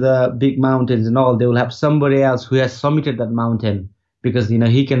go to the big mountains and all, they will have somebody else who has summited that mountain, because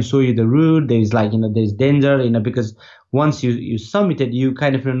he can show you the route. There's there's danger, because once you summited, you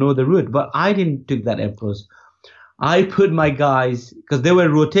kind of know the route. But I didn't take that approach. I put my guys, because they were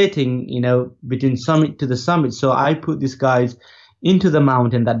rotating, between summit to the summit. So I put these guys into the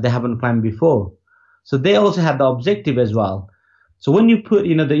mountain that they haven't climbed before. So they also have the objective as well. So when you put,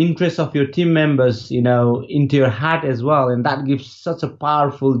 the interests of your team members, into your heart as well, and that gives such a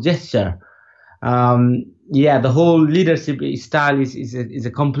powerful gesture. The whole leadership style is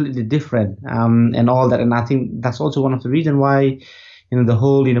a completely different, and all that. And I think that's also one of the reasons why, the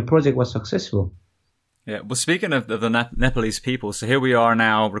whole, project was successful. Yeah. Well, speaking of the Nepalese people, so here we are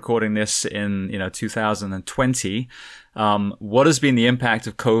now recording this in, 2020. What has been the impact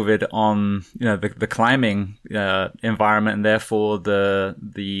of COVID on, the climbing, environment, and therefore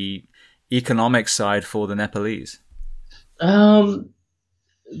the economic side for the Nepalese? Good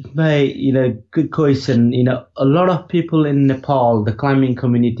question. A lot of people in Nepal, the climbing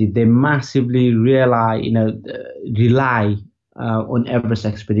community, they massively rely on Everest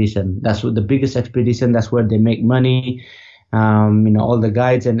expedition. That's what the biggest expedition. That's where they make money. All the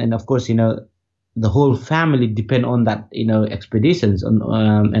guides and of course, the whole family depend on that, expeditions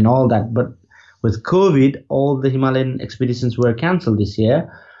and all that. But with COVID, all the Himalayan expeditions were canceled this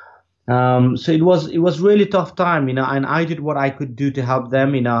year. So it was really tough time, and I did what I could do to help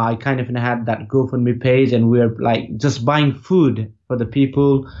them. I kind of had that GoFundMe page, and we were like just buying food for the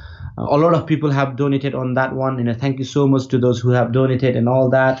people. A lot of people have donated on that one. Thank you so much to those who have donated and all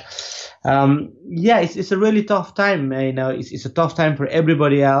that. It's a really tough time. It's a tough time for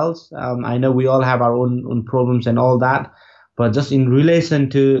everybody else. I know we all have our own problems and all that, but just in relation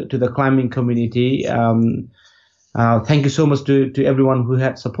to the climbing community, thank you so much to everyone who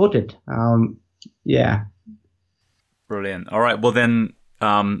had supported. Brilliant. All right. Well, then,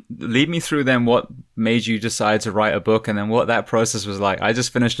 lead me through then what made you decide to write a book, and then what that process was like. I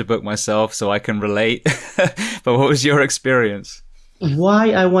just finished a book myself, so I can relate. But what was your experience? Why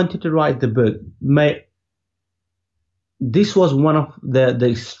I wanted to write the book? This was one of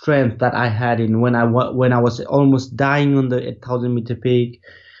the strength that I had when I was almost dying on the 8,000 meter peak,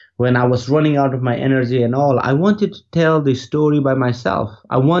 when I was running out of my energy and all. I wanted to tell the story by myself.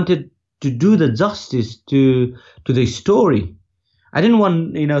 I wanted to do the justice to the story. I didn't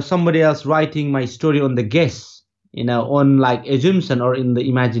want, somebody else writing my story on the guess, on like assumption or in the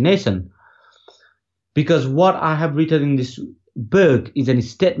imagination. Because what I have written in this book is a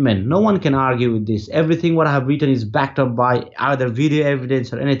statement. No one can argue with this. Everything what I have written is backed up by either video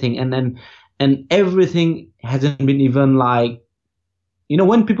evidence or anything. And everything hasn't been even like,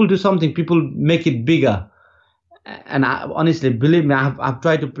 when people do something, people make it bigger. and honestly, believe me, I've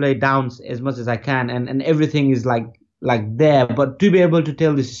tried to play down as much as I can, and everything is like there. But to be able to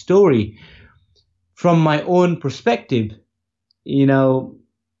tell this story from my own perspective, you know,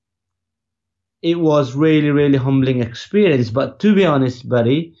 it was really, really humbling experience. But to be honest,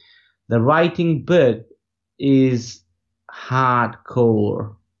 buddy, the writing book is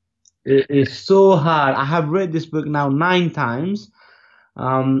hardcore. It is so hard. I have read this book now 9 times,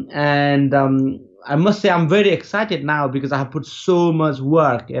 and I must say I'm very excited now because I have put so much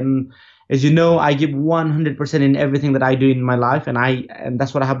work. And as you know, I give 100% in everything that I do in my life, and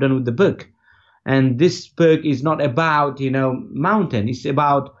that's what I have done with the book. And this book is not about, mountain. It's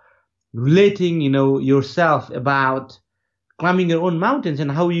about relating, yourself about climbing your own mountains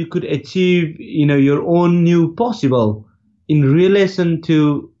and how you could achieve, your own new possible in relation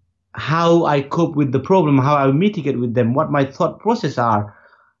to how I cope with the problem, how I mitigate with them, what my thought process are,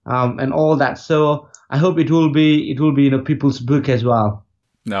 and all that. So I hope it will be, people's book as well.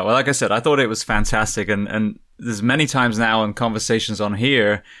 No, well, like I said, I thought it was fantastic. And there's many times now in conversations on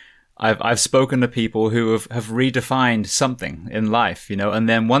here, I've spoken to people who have redefined something in life, and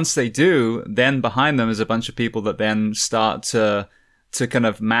then once they do, then behind them is a bunch of people that then start to kind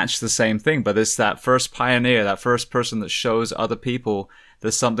of match the same thing. But it's that first pioneer, that first person that shows other people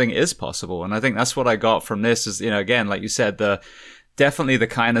that something is possible. And I think that's what I got from this is, again, like you said, definitely the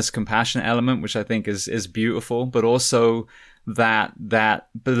kindness, compassion element, which I think is beautiful, but also that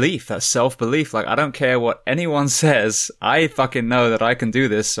belief, that self-belief. Like, I don't care what anyone says. I fucking know that I can do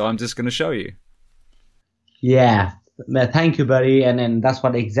this. So I'm just going to show you. Yeah. Thank you, buddy. And that's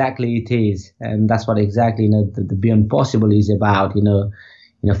what exactly it is. And that's what exactly, the Beyond Possible is about,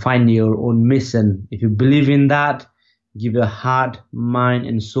 finding your own mission. If you believe in that, give your heart, mind,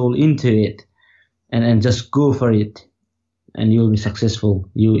 and soul into it and just go for it. And you'll be successful.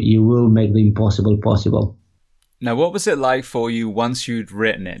 You will make the impossible possible. Now, what was it like for you once you'd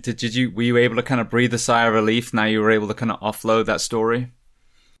written it? Were you able to kind of breathe a sigh of relief now you were able to kind of offload that story?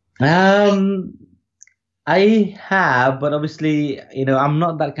 I have, but obviously, I'm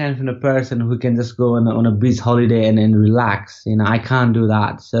not that kind of a person who can just go on a beach holiday and relax. I can't do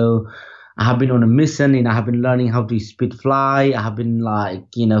that. So I have been on a mission, I have been learning how to spit fly. I have been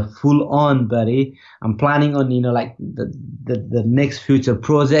full on, buddy. I'm planning on, like the next future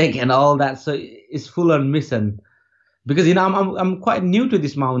project and all that. So it's full on mission. Because I'm quite new to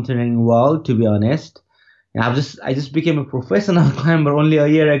this mountaineering world, to be honest. I just became a professional climber only a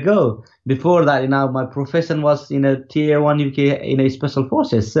year ago. Before that, my profession was Tier 1 UK Special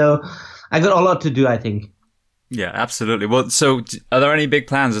Forces. So I got a lot to do, I think. Yeah, absolutely. Well, so are there any big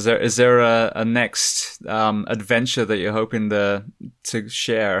plans? Is there a next adventure that you're hoping to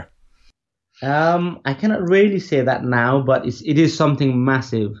share? I cannot really say that now, but it is something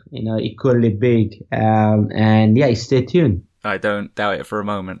massive, equally big. And yeah, stay tuned. I don't doubt it for a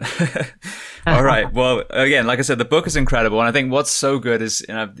moment. All right. Well, again, like I said, the book is incredible. And I think what's so good is,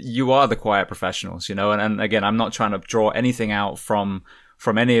 you are the quiet professionals, and again, I'm not trying to draw anything out from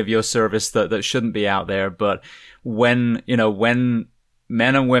any of your service that shouldn't be out there. But when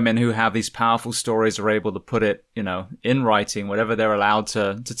men and women who have these powerful stories are able to put it, in writing, whatever they're allowed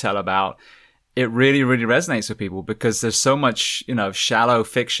to tell about, it really, really resonates with people because there's so much, shallow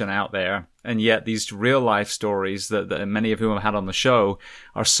fiction out there. And yet these real life stories that many of whom I've had on the show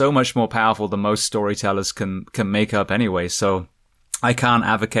are so much more powerful than most storytellers can make up anyway. So I can't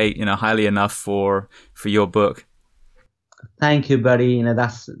advocate, highly enough for your book. Thank you, buddy.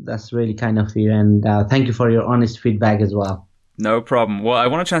 That's really kind of you. And thank you for your honest feedback as well. No problem. Well, I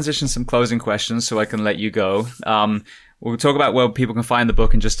want to transition some closing questions so I can let you go. We'll talk about where people can find the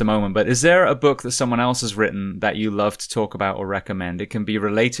book in just a moment, but is there a book that someone else has written that you love to talk about or recommend? It can be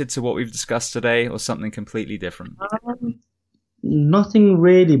related to what we've discussed today or something completely different. Nothing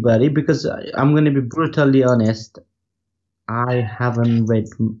really, buddy, because I'm going to be brutally honest. I haven't read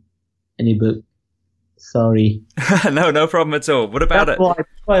any book. Sorry. No problem at all. What about it?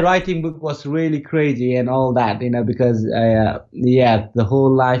 My writing book was really crazy and all that, because, the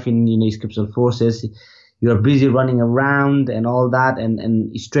whole life in Special Forces, you're busy running around and all that.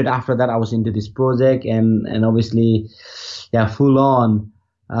 And straight after that, I was into this project and obviously, full on.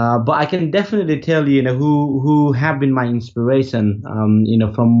 But I can definitely tell you, who have been my inspiration,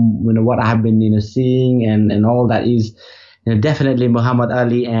 from, what I have been, seeing and all that is, definitely Muhammad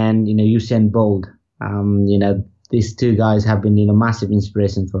Ali and, Usain Bolt. These two guys have been, massive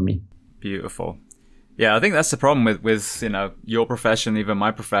inspiration for me. Beautiful. Yeah, I think that's the problem with your profession, even my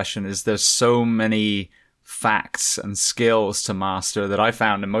profession, is there's so many facts and skills to master that I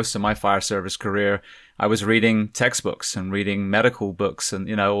found in most of my fire service career. I was reading textbooks and reading medical books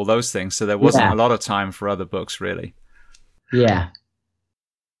and, all those things. So there wasn't a lot of time for other books, really. Yeah.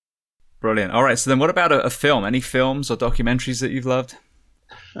 Brilliant. All right. So then what about a film? Any films or documentaries that you've loved?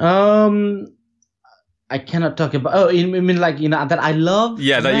 I cannot talk about. Oh, you mean like that I love?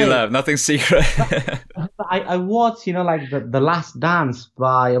 Yeah, that you love. Nothing secret. I watched like the Last Dance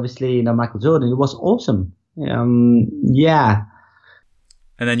by obviously Michael Jordan. It was awesome. Yeah.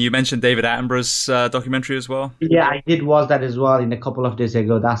 And then you mentioned David Attenborough's documentary as well. Yeah, I did watch that as well a couple of days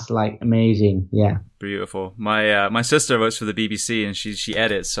ago. That's like amazing. Yeah. Beautiful. My sister works for the BBC and she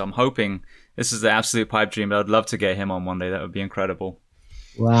edits, so I'm hoping this is the absolute pipe dream. But I'd love to get him on one day. That would be incredible.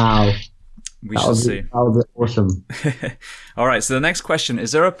 Wow. We shall see. That would be awesome. All right. So the next question,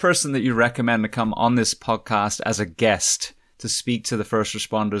 is there a person that you recommend to come on this podcast as a guest to speak to the first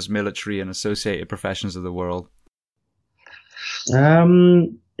responders, military, and associated professions of the world?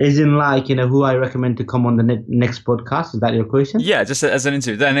 As in like, who I recommend to come on the next podcast? Is that your question? Yeah, just as an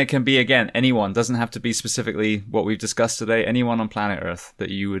interview. Then it can be, again, anyone. Doesn't have to be specifically what we've discussed today. Anyone on planet Earth that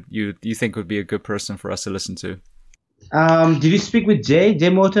you think would be a good person for us to listen to. Did you speak with Jay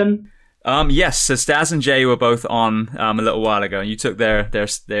Morton? Yes. So Staz and Jay were both on a little while ago. You took their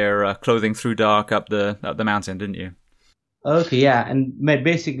clothing through dark up the mountain, didn't you? Okay, yeah, and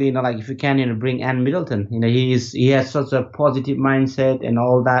basically, like if you can, bring Anne Middleton. He has such a positive mindset and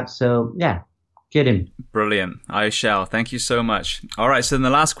all that. So yeah, get him. Brilliant. I shall. Thank you so much. All right. So then the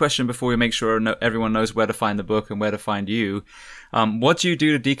last question before we make sure everyone knows where to find the book and where to find you. What do you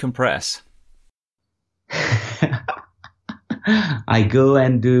do to decompress? I go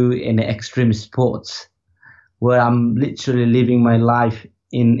and do extreme sports where I'm literally living my life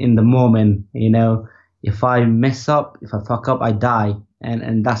in the moment. If I mess up, if I fuck up, I die.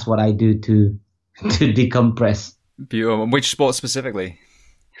 And that's what I do to decompress. Beautiful. Which sport specifically?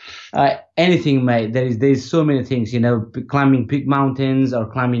 Anything, mate. There's so many things, climbing big mountains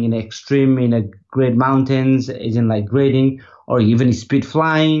or climbing in extreme, great mountains, as in like grading, or even speed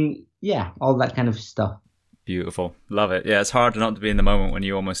flying. Yeah, all that kind of stuff. Beautiful. Love it. Yeah, it's hard not to be in the moment when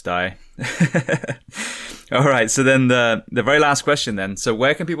you almost die. All right. So then the very last question then. So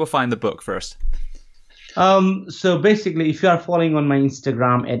where can people find the book first? So basically, if you are following on my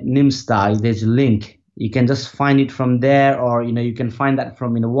Instagram at Nimstai, there's a link. You can just find it from there, or you can find that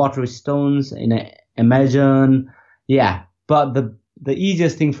from Waterstones, Amazon. Yeah, but the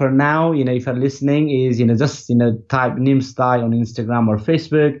easiest thing for now, if you're listening, is just type Nimstai on Instagram or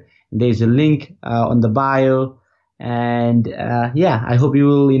Facebook. There's a link on the bio, and I hope you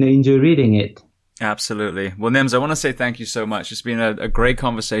will enjoy reading it. Absolutely. Well, Nims, I want to say thank you so much. It's been a great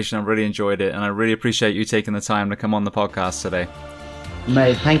conversation. I really enjoyed it, and I really appreciate you taking the time to come on the podcast today.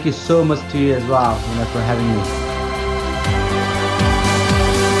 Mate, thank you so much to you as well, for having me.